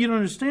just want you to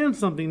understand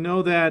something.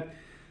 Know that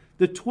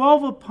the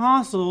 12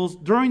 apostles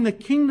during the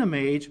kingdom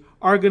age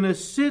are going to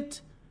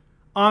sit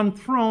on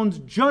thrones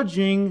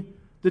judging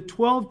the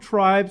 12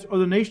 tribes or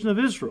the nation of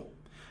Israel.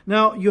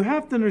 Now, you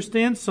have to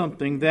understand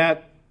something,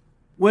 that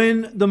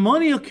when the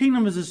millennial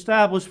kingdom is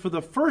established for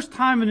the first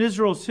time in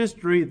Israel's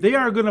history, they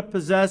are going to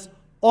possess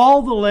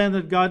all the land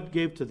that God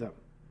gave to them.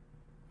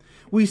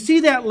 We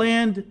see that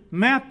land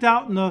mapped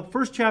out in the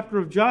first chapter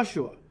of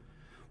Joshua,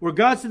 where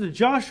God said to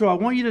Joshua, I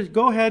want you to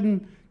go ahead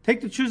and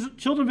take the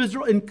children of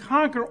Israel and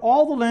conquer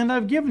all the land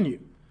I've given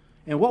you.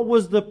 And what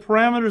was the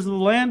parameters of the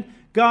land?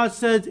 God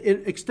said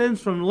it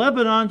extends from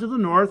Lebanon to the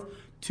north,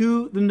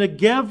 to the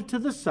Negev to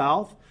the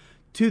south,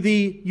 to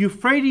the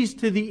Euphrates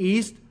to the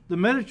east, the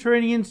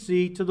Mediterranean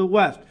Sea to the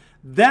west.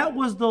 That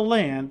was the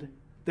land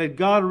that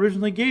God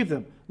originally gave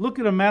them. Look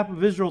at a map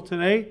of Israel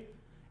today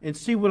and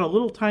see what a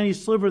little tiny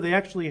sliver they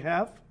actually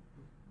have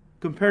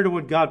compared to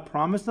what God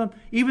promised them.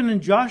 Even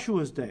in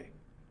Joshua's day,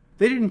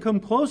 they didn't come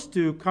close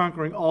to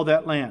conquering all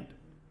that land.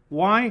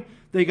 Why?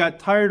 They got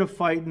tired of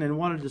fighting and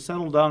wanted to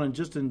settle down and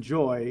just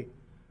enjoy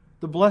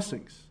the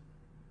blessings.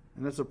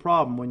 And that's a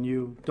problem when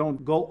you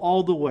don't go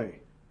all the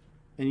way.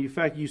 And in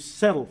fact, you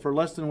settle for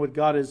less than what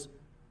God has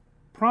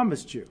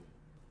promised you.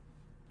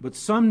 But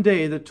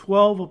someday the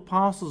 12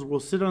 apostles will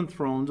sit on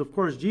thrones. Of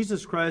course,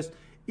 Jesus Christ,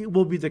 it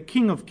will be the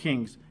King of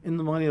Kings in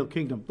the millennial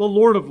kingdom, the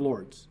Lord of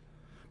Lords.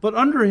 But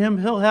under him,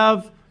 he'll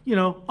have,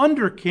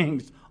 under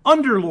kings,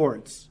 under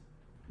lords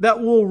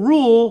that will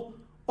rule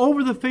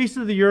over the face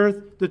of the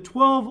earth. The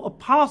 12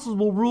 apostles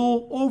will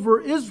rule over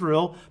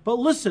Israel. But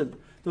listen,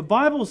 the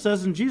Bible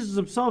says, and Jesus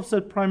himself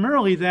said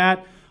primarily,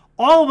 that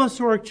all of us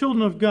who are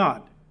children of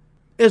God,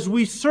 as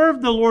we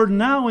serve the Lord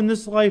now in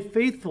this life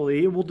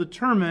faithfully, it will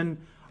determine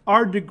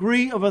our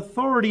degree of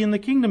authority in the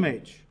kingdom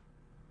age.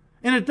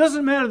 And it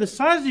doesn't matter the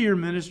size of your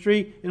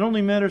ministry, it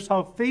only matters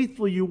how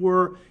faithful you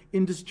were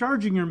in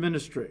discharging your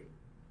ministry.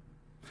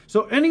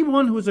 So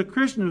anyone who is a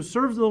Christian who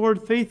serves the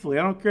Lord faithfully,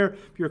 I don't care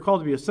if you're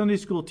called to be a Sunday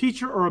school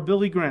teacher or a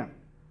Billy Graham,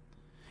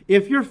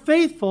 if you're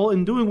faithful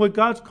in doing what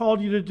God's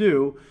called you to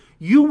do,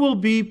 you will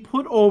be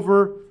put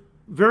over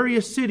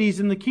various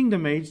cities in the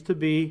kingdom age to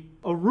be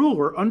a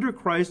ruler under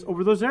Christ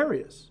over those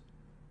areas.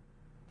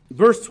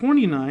 Verse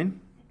 29,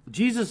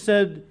 Jesus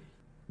said,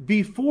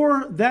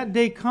 before that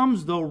day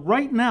comes, though,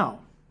 right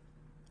now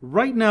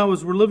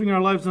as we're living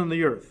our lives on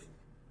the earth,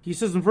 he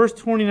says in verse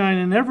 29,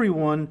 and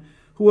everyone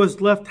who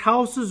has left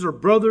houses or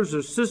brothers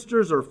or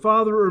sisters or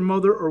father or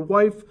mother or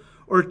wife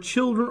or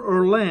children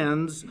or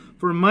lands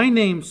for my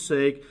name's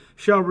sake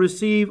shall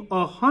receive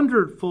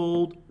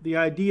 100-fold, the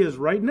idea is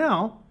right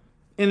now,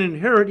 and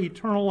inherit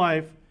eternal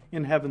life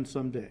in heaven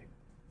someday.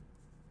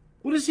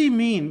 What does he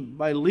mean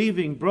by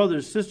leaving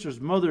brothers,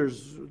 sisters,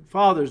 mothers,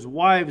 fathers,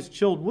 wives,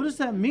 children? What does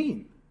that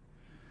mean?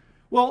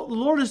 Well, the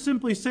Lord is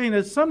simply saying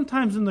that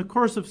sometimes in the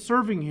course of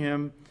serving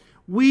him,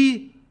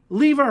 we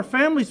leave our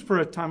families for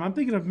a time. I'm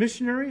thinking of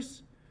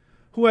missionaries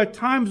who at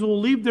times will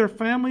leave their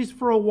families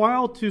for a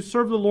while to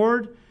serve the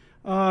Lord.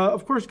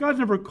 Of course, God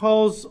never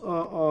calls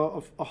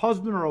a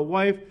husband or a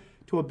wife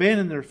to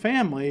abandon their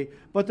family,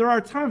 but there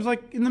are times,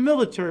 like in the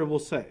military, we'll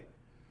say.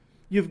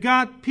 You've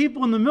got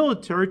people in the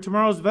military,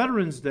 tomorrow's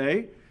Veterans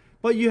Day,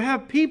 but you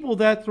have people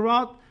that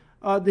throughout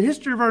the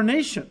history of our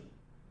nation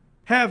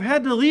have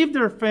had to leave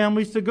their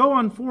families to go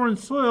on foreign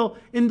soil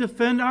and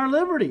defend our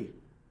liberty.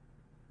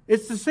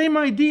 It's the same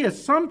idea.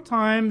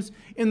 Sometimes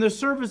in the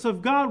service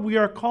of God, we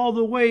are called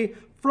away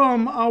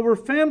from our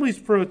families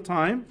for a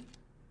time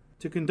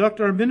to conduct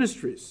our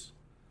ministries.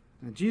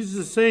 And Jesus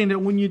is saying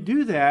that when you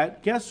do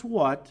that, guess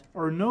what?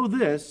 Or know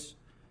this,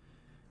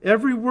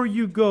 everywhere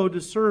you go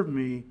to serve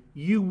me,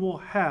 you will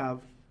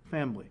have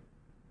family.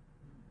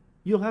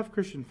 You'll have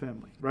Christian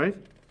family, right?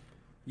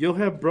 You'll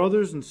have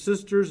brothers and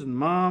sisters and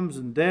moms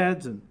and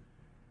dads, and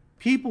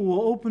people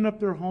will open up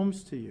their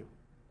homes to you.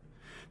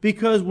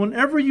 Because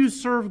whenever you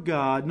serve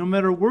God, no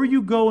matter where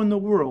you go in the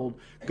world,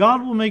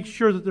 God will make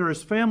sure that there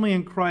is family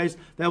in Christ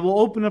that will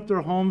open up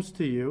their homes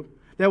to you,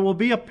 that will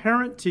be a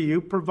parent to you,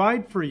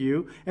 provide for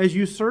you as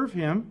you serve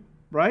him,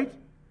 right?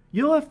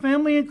 You'll have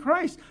family in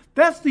Christ.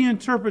 That's the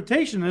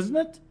interpretation, isn't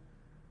it?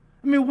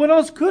 I mean, what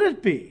else could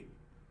it be?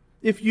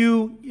 If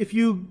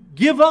you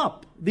give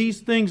up these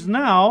things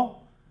now,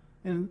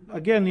 and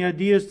again, the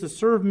idea is to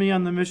serve me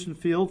on the mission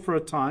field for a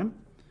time,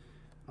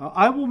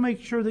 I will make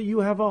sure that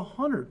you have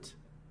 100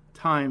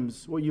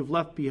 times what you've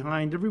left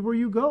behind. Everywhere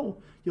you go,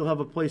 you'll have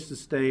a place to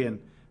stay and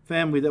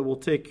family that will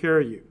take care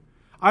of you.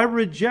 I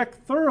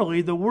reject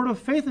thoroughly the word of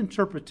faith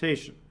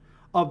interpretation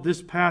of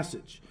this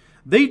passage.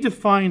 They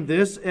define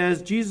this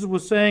as Jesus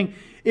was saying,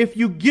 if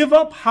you give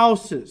up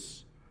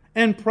houses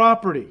and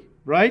property,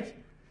 right?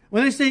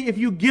 When they say if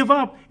you give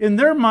up, in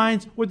their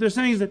minds, what they're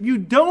saying is if you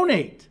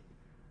donate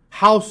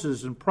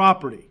houses and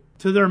property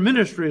to their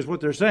ministry is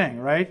what they're saying,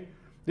 right?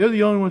 They're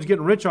the only ones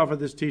getting rich off of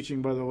this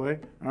teaching, by the way,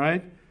 all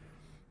right?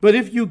 But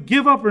if you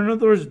give up, or in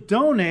other words,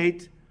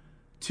 donate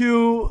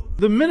to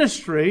the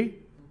ministry,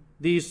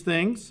 these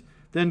things,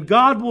 then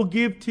God will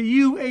give to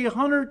you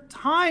 100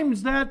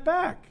 times that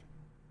back.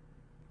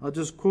 I'll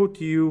just quote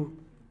to you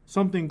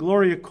something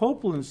Gloria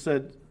Copeland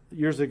said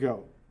years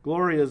ago.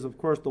 Gloria is, of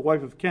course, the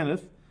wife of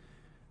Kenneth,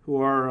 who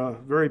are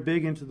very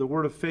big into the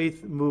Word of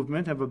Faith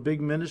movement, have a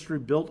big ministry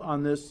built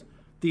on this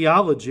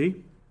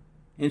theology.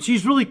 And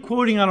she's really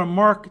quoting out of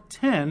Mark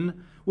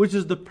 10, which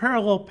is the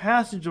parallel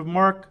passage of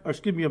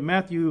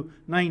Matthew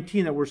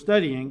 19 that we're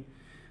studying,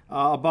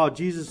 about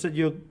Jesus said,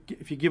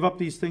 if you give up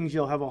these things,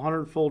 you'll have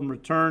 100-fold in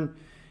return.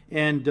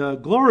 And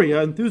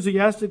Gloria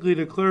enthusiastically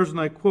declares, and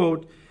I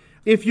quote,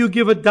 if you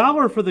give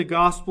 $1 for the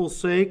gospel's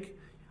sake,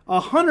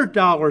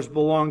 $100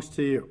 belongs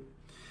to you.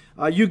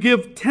 You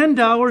give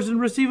 $10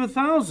 and receive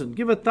 1,000.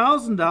 Give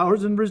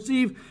 $1,000 and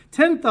receive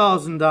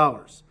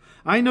 $10,000.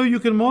 I know you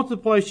can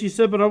multiply, she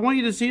said, but I want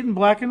you to see it in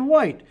black and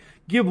white.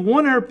 Give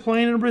one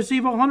airplane and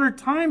receive 100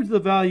 times the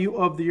value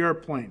of the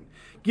airplane.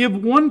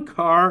 Give one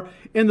car,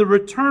 and the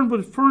return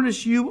would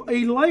furnish you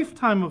a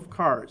lifetime of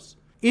cars.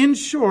 In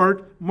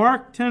short,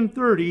 Mark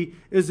 10:30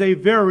 is a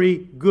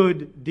very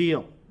good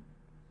deal.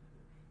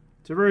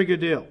 It's a very good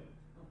deal.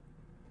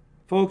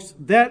 Folks,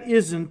 that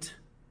isn't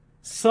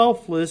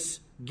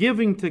selfless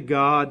giving to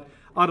God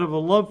out of a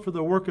love for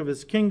the work of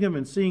His kingdom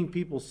and seeing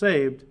people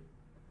saved.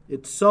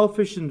 It's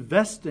selfish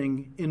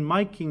investing in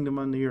my kingdom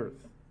on the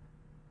earth.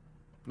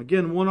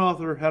 Again, one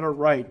author had it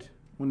right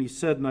when he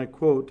said, and I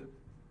quote,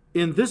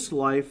 "In this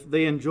life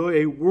they enjoy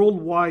a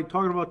worldwide,"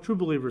 talking about true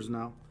believers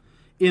now,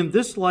 "in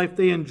this life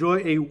they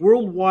enjoy a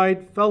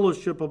worldwide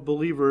fellowship of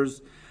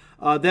believers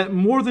that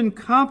more than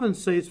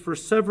compensates for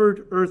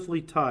severed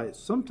earthly ties."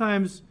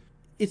 Sometimes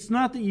it's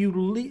not that you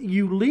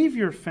leave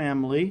your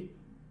family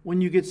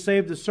when you get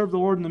saved to serve the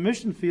Lord in the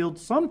mission field.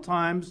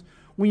 Sometimes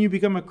when you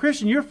become a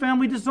Christian, your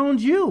family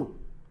disowns you.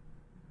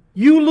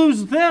 You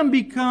lose them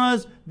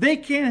because they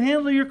can't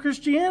handle your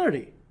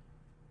Christianity.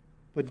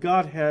 But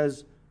God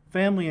has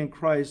family in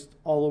Christ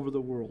all over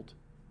the world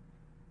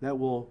that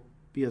will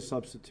be a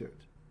substitute.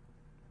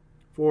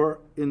 For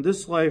in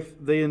this life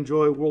they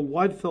enjoy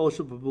worldwide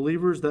fellowship of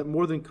believers that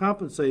more than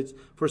compensates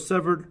for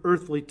severed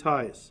earthly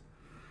ties.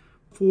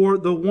 For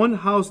the one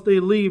house they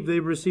leave,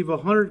 they receive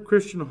 100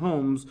 Christian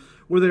homes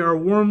where they are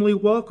warmly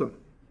welcomed.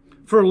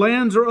 For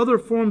lands or other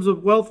forms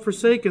of wealth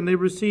forsaken, they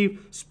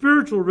receive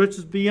spiritual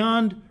riches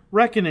beyond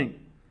reckoning.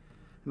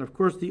 And of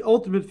course, the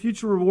ultimate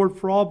future reward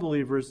for all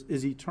believers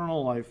is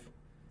eternal life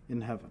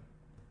in heaven.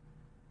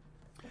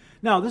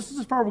 Now, this is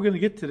as far as we're going to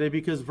get today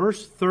because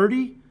verse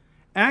 30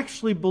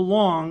 actually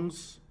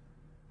belongs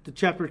to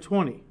chapter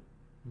 20.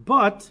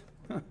 But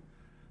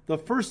the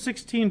first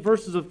 16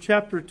 verses of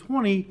chapter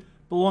 20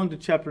 belong to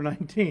chapter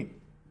 19.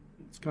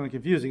 It's kind of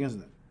confusing,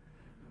 isn't it?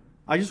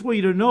 I just want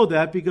you to know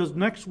that because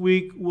next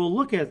week we'll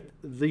look at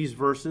these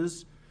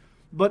verses.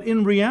 But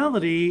in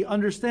reality,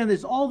 understand that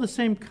it's all the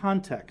same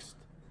context.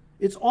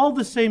 It's all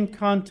the same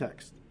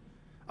context.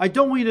 I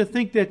don't want you to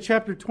think that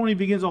chapter 20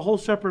 begins a whole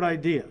separate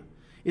idea.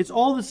 It's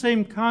all the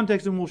same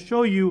context, and we'll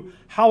show you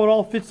how it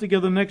all fits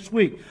together next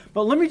week.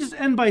 But let me just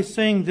end by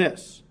saying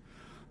this.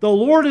 The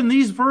Lord in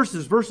these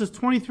verses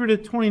 23 to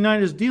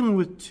 29, is dealing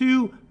with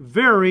two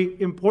very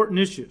important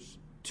issues.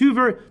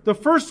 The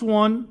first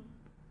one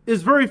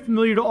is very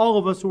familiar to all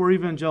of us who are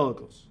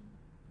evangelicals,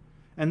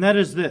 and that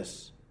is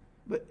this.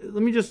 But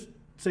let me just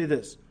say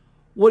this.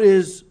 What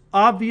is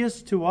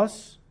obvious to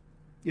us,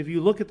 if you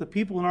look at the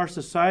people in our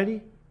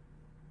society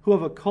who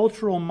have a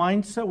cultural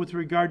mindset with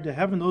regard to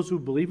heaven, those who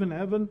believe in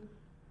heaven,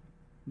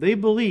 they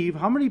believe,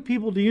 how many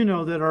people do you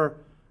know that are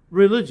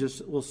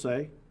religious, we'll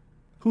say,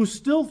 who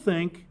still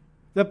think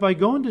that by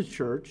going to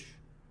church,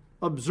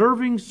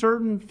 observing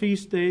certain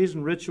feast days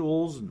and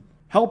rituals, and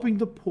helping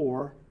the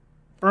poor,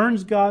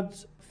 earns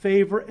God's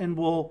favor and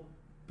will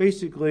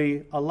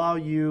basically allow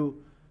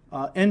you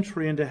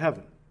entry into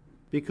heaven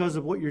because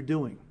of what you're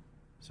doing?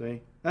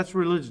 See? That's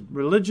religion.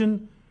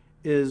 Religion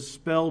is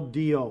spelled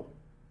D-O.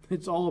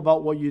 It's all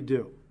about what you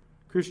do.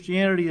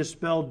 Christianity is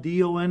spelled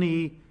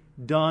D-O-N-E,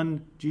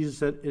 done. Jesus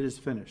said, it is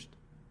finished.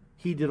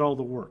 He did all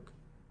the work.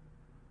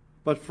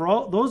 But for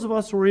all those of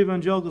us who are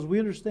evangelicals, we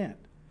understand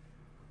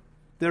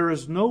there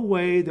is no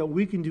way that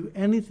we can do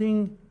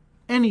anything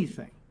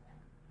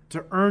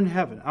to earn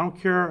heaven. I don't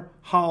care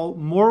how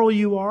moral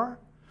you are.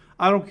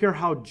 I don't care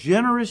how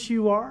generous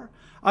you are.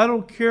 I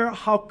don't care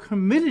how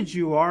committed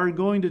you are in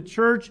going to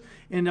church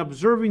and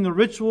observing the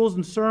rituals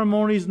and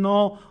ceremonies and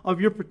all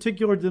of your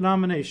particular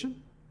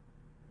denomination.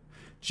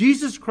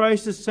 Jesus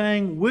Christ is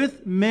saying,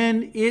 with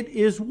men it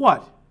is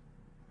what?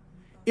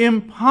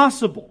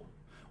 Impossible.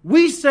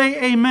 We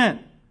say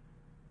amen.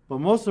 But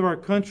most of our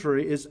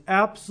country is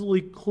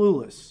absolutely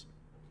clueless.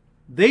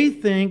 They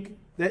think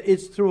that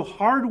it's through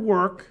hard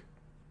work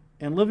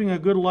and living a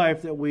good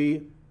life that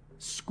we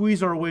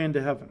squeeze our way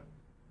into heaven.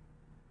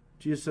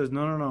 Jesus says,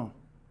 no.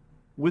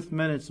 With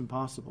men it's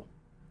impossible.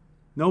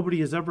 Nobody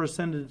has ever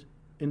ascended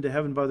into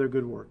heaven by their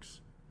good works.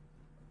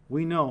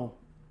 We know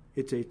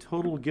it's a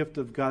total gift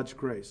of God's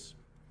grace.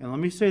 And let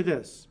me say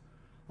this.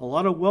 A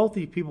lot of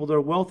wealthy people,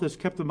 their wealth has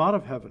kept them out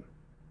of heaven.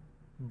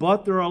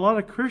 But there are a lot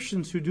of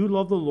Christians who do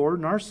love the Lord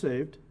and are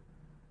saved,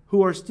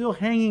 who are still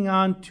hanging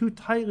on too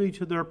tightly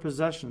to their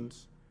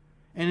possessions.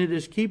 And it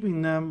is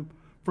keeping them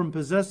from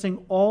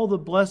possessing all the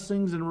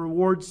blessings and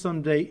rewards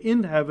someday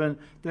in heaven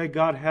that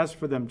God has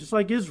for them. Just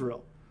like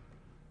Israel.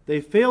 They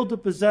failed to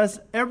possess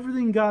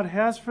everything God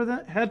had for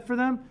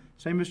them.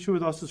 Same is true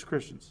with us as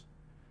Christians.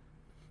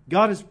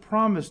 God has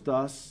promised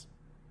us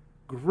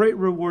great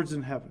rewards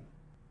in heaven.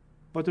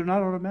 But they're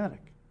not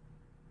automatic.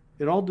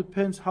 It all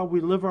depends how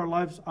we live our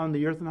lives on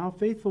the earth and how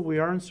faithful we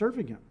are in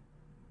serving Him.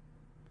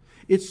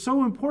 It's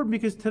so important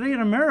because today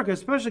in America,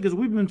 especially because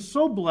we've been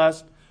so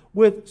blessed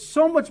with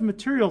so much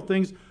material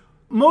things,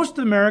 most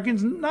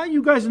Americans, not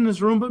you guys in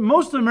this room, but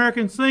most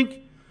Americans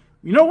think,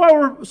 you know why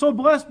we're so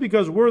blessed?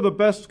 Because we're the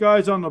best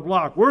guys on the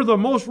block. We're the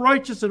most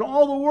righteous in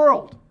all the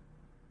world.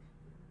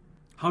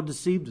 How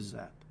deceived is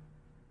that?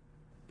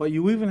 But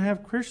you even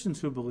have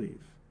Christians who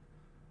believe.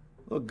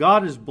 Look,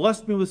 God has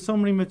blessed me with so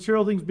many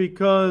material things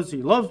because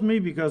He loves me,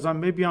 because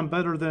maybe I'm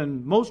better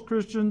than most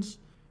Christians,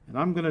 and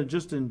I'm going to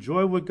just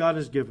enjoy what God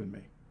has given me.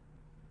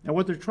 And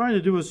what they're trying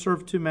to do is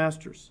serve two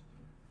masters.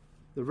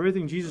 The very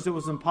thing Jesus said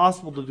was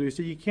impossible to do. He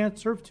said you can't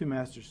serve two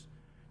masters.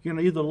 You're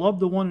going to either love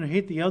the one and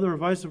hate the other, or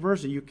vice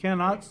versa. You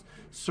cannot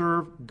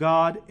serve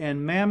God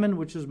and mammon,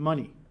 which is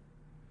money.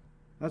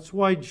 That's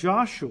why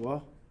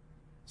Joshua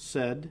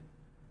said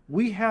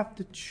we have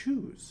to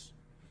choose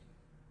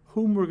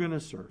whom we're going to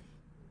serve.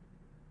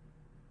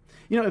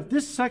 You know, if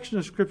this section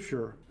of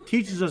Scripture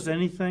teaches us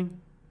anything,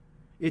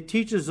 it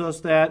teaches us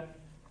that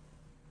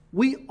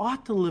we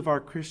ought to live our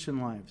Christian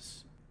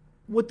lives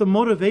with the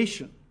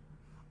motivation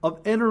of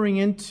entering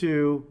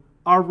into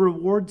our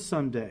reward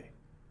someday.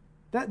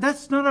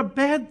 That's not a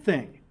bad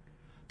thing,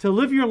 to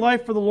live your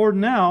life for the Lord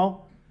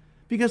now,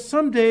 because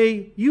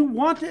someday you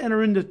want to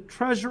enter into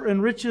treasure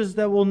and riches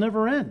that will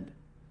never end.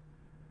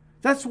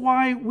 That's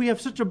why we have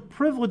such a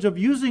privilege of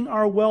using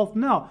our wealth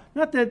now.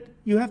 Not that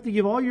you have to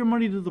give all your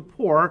money to the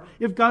poor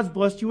if God's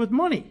blessed you with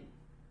money.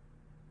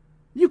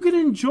 You can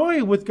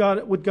enjoy what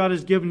God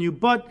has given you,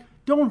 but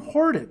don't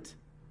hoard it.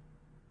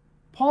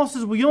 Paul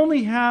says we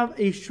only have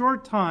a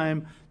short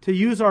time to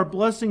use our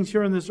blessings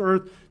here on this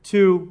earth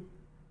to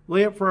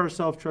lay up for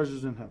ourselves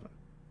treasures in heaven.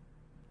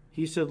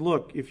 He said,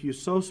 look, if you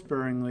sow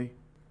sparingly,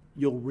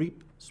 you'll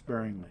reap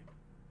sparingly.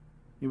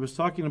 He was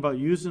talking about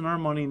using our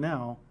money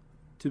now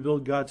to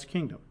build God's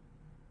kingdom.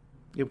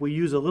 If we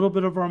use a little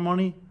bit of our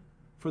money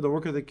for the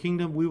work of the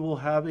kingdom, we will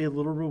have a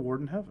little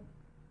reward in heaven.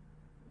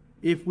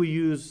 If we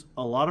use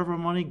a lot of our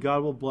money,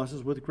 God will bless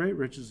us with great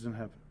riches in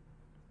heaven.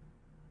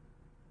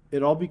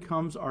 It all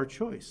becomes our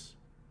choice.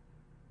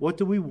 What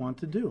do we want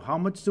to do? How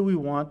much do we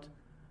want?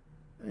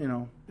 You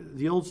know,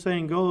 the old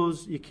saying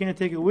goes, you can't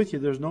take it with you.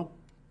 There's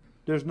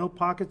no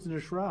pockets in a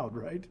shroud,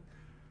 right?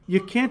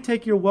 You can't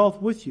take your wealth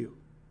with you,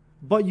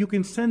 but you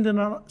can send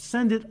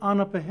it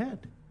on up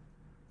ahead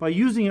by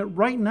using it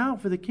right now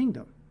for the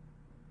kingdom.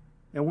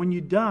 And when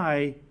you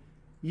die,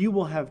 you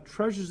will have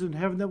treasures in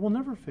heaven that will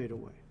never fade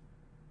away.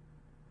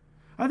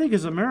 I think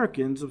as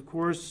Americans, of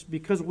course,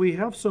 because we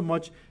have so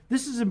much,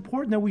 this is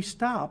important that we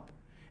stop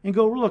and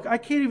go, look, I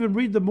can't even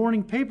read the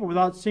morning paper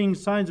without seeing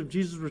signs of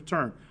Jesus'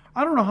 return.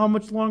 I don't know how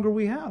much longer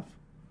we have.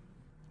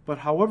 But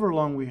however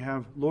long we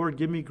have, Lord,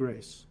 give me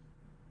grace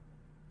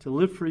to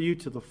live for you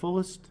to the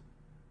fullest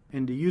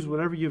and to use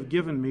whatever you've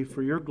given me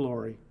for your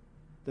glory,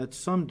 that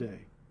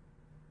someday,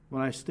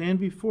 when I stand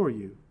before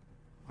you,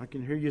 I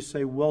can hear you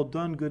say, well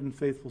done, good and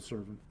faithful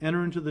servant.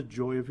 Enter into the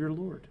joy of your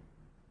Lord.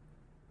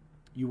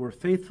 You were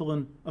faithful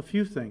in a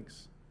few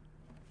things.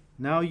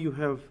 Now you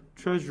have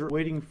treasure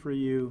waiting for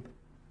you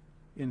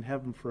in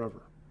heaven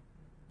forever.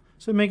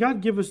 So may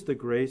God give us the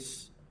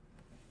grace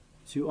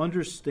to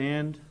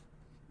understand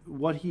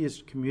what He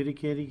is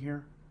communicating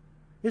here.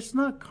 It's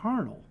not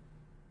carnal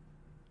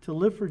to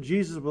live for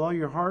Jesus with all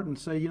your heart and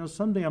say,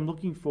 someday I'm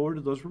looking forward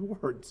to those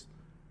rewards.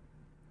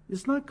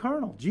 It's not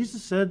carnal.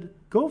 Jesus said,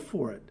 go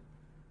for it.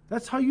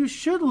 That's how you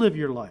should live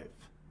your life.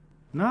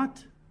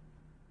 Not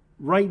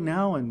right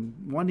now and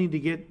wanting to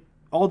get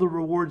all the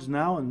rewards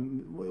now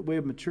in way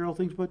of material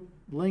things, but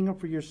laying up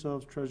for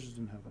yourselves treasures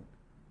in heaven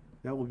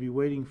that will be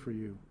waiting for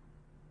you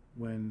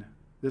when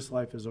this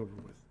life is over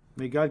with.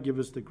 May God give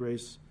us the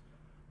grace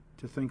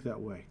to think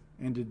that way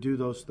and to do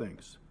those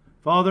things.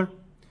 Father,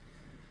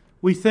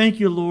 we thank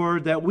you,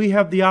 Lord, that we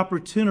have the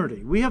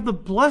opportunity. We have the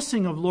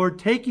blessing of, Lord,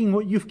 taking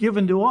what you've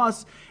given to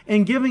us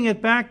and giving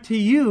it back to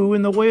you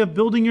in the way of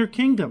building your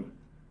kingdom.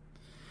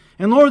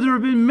 And Lord, there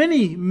have been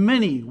many,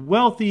 many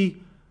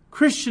wealthy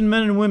Christian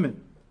men and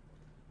women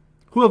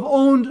who have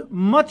owned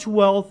much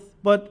wealth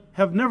but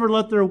have never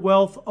let their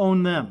wealth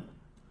own them.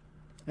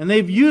 And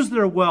they've used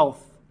their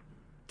wealth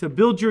to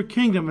build your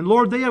kingdom. And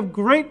Lord, they have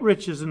great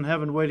riches in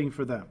heaven waiting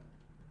for them.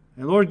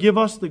 And Lord, give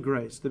us the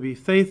grace to be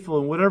faithful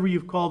in whatever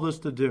you've called us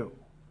to do.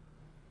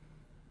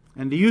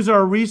 And to use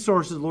our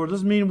resources, Lord,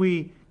 doesn't mean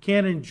we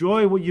can't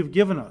enjoy what you've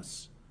given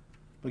us.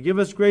 But give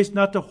us grace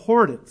not to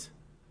hoard it,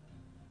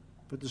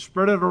 but to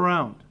spread it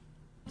around,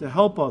 to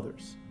help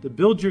others, to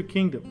build your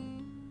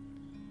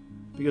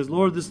kingdom. Because,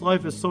 Lord, this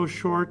life is so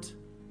short,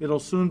 it'll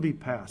soon be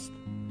past.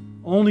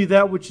 Only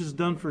that which is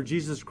done for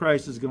Jesus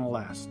Christ is going to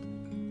last.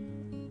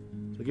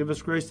 So give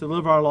us grace to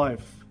live our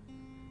life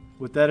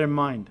with that in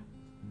mind.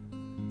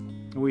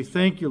 And we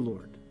thank you,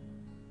 Lord,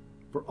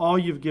 for all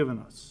you've given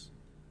us.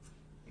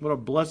 What a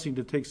blessing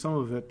to take some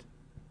of it,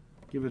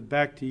 give it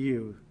back to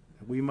you,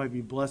 that we might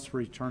be blessed for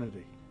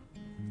eternity.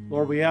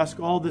 Lord, we ask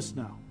all this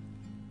now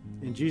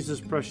in Jesus'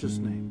 precious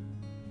name.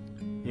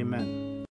 Amen.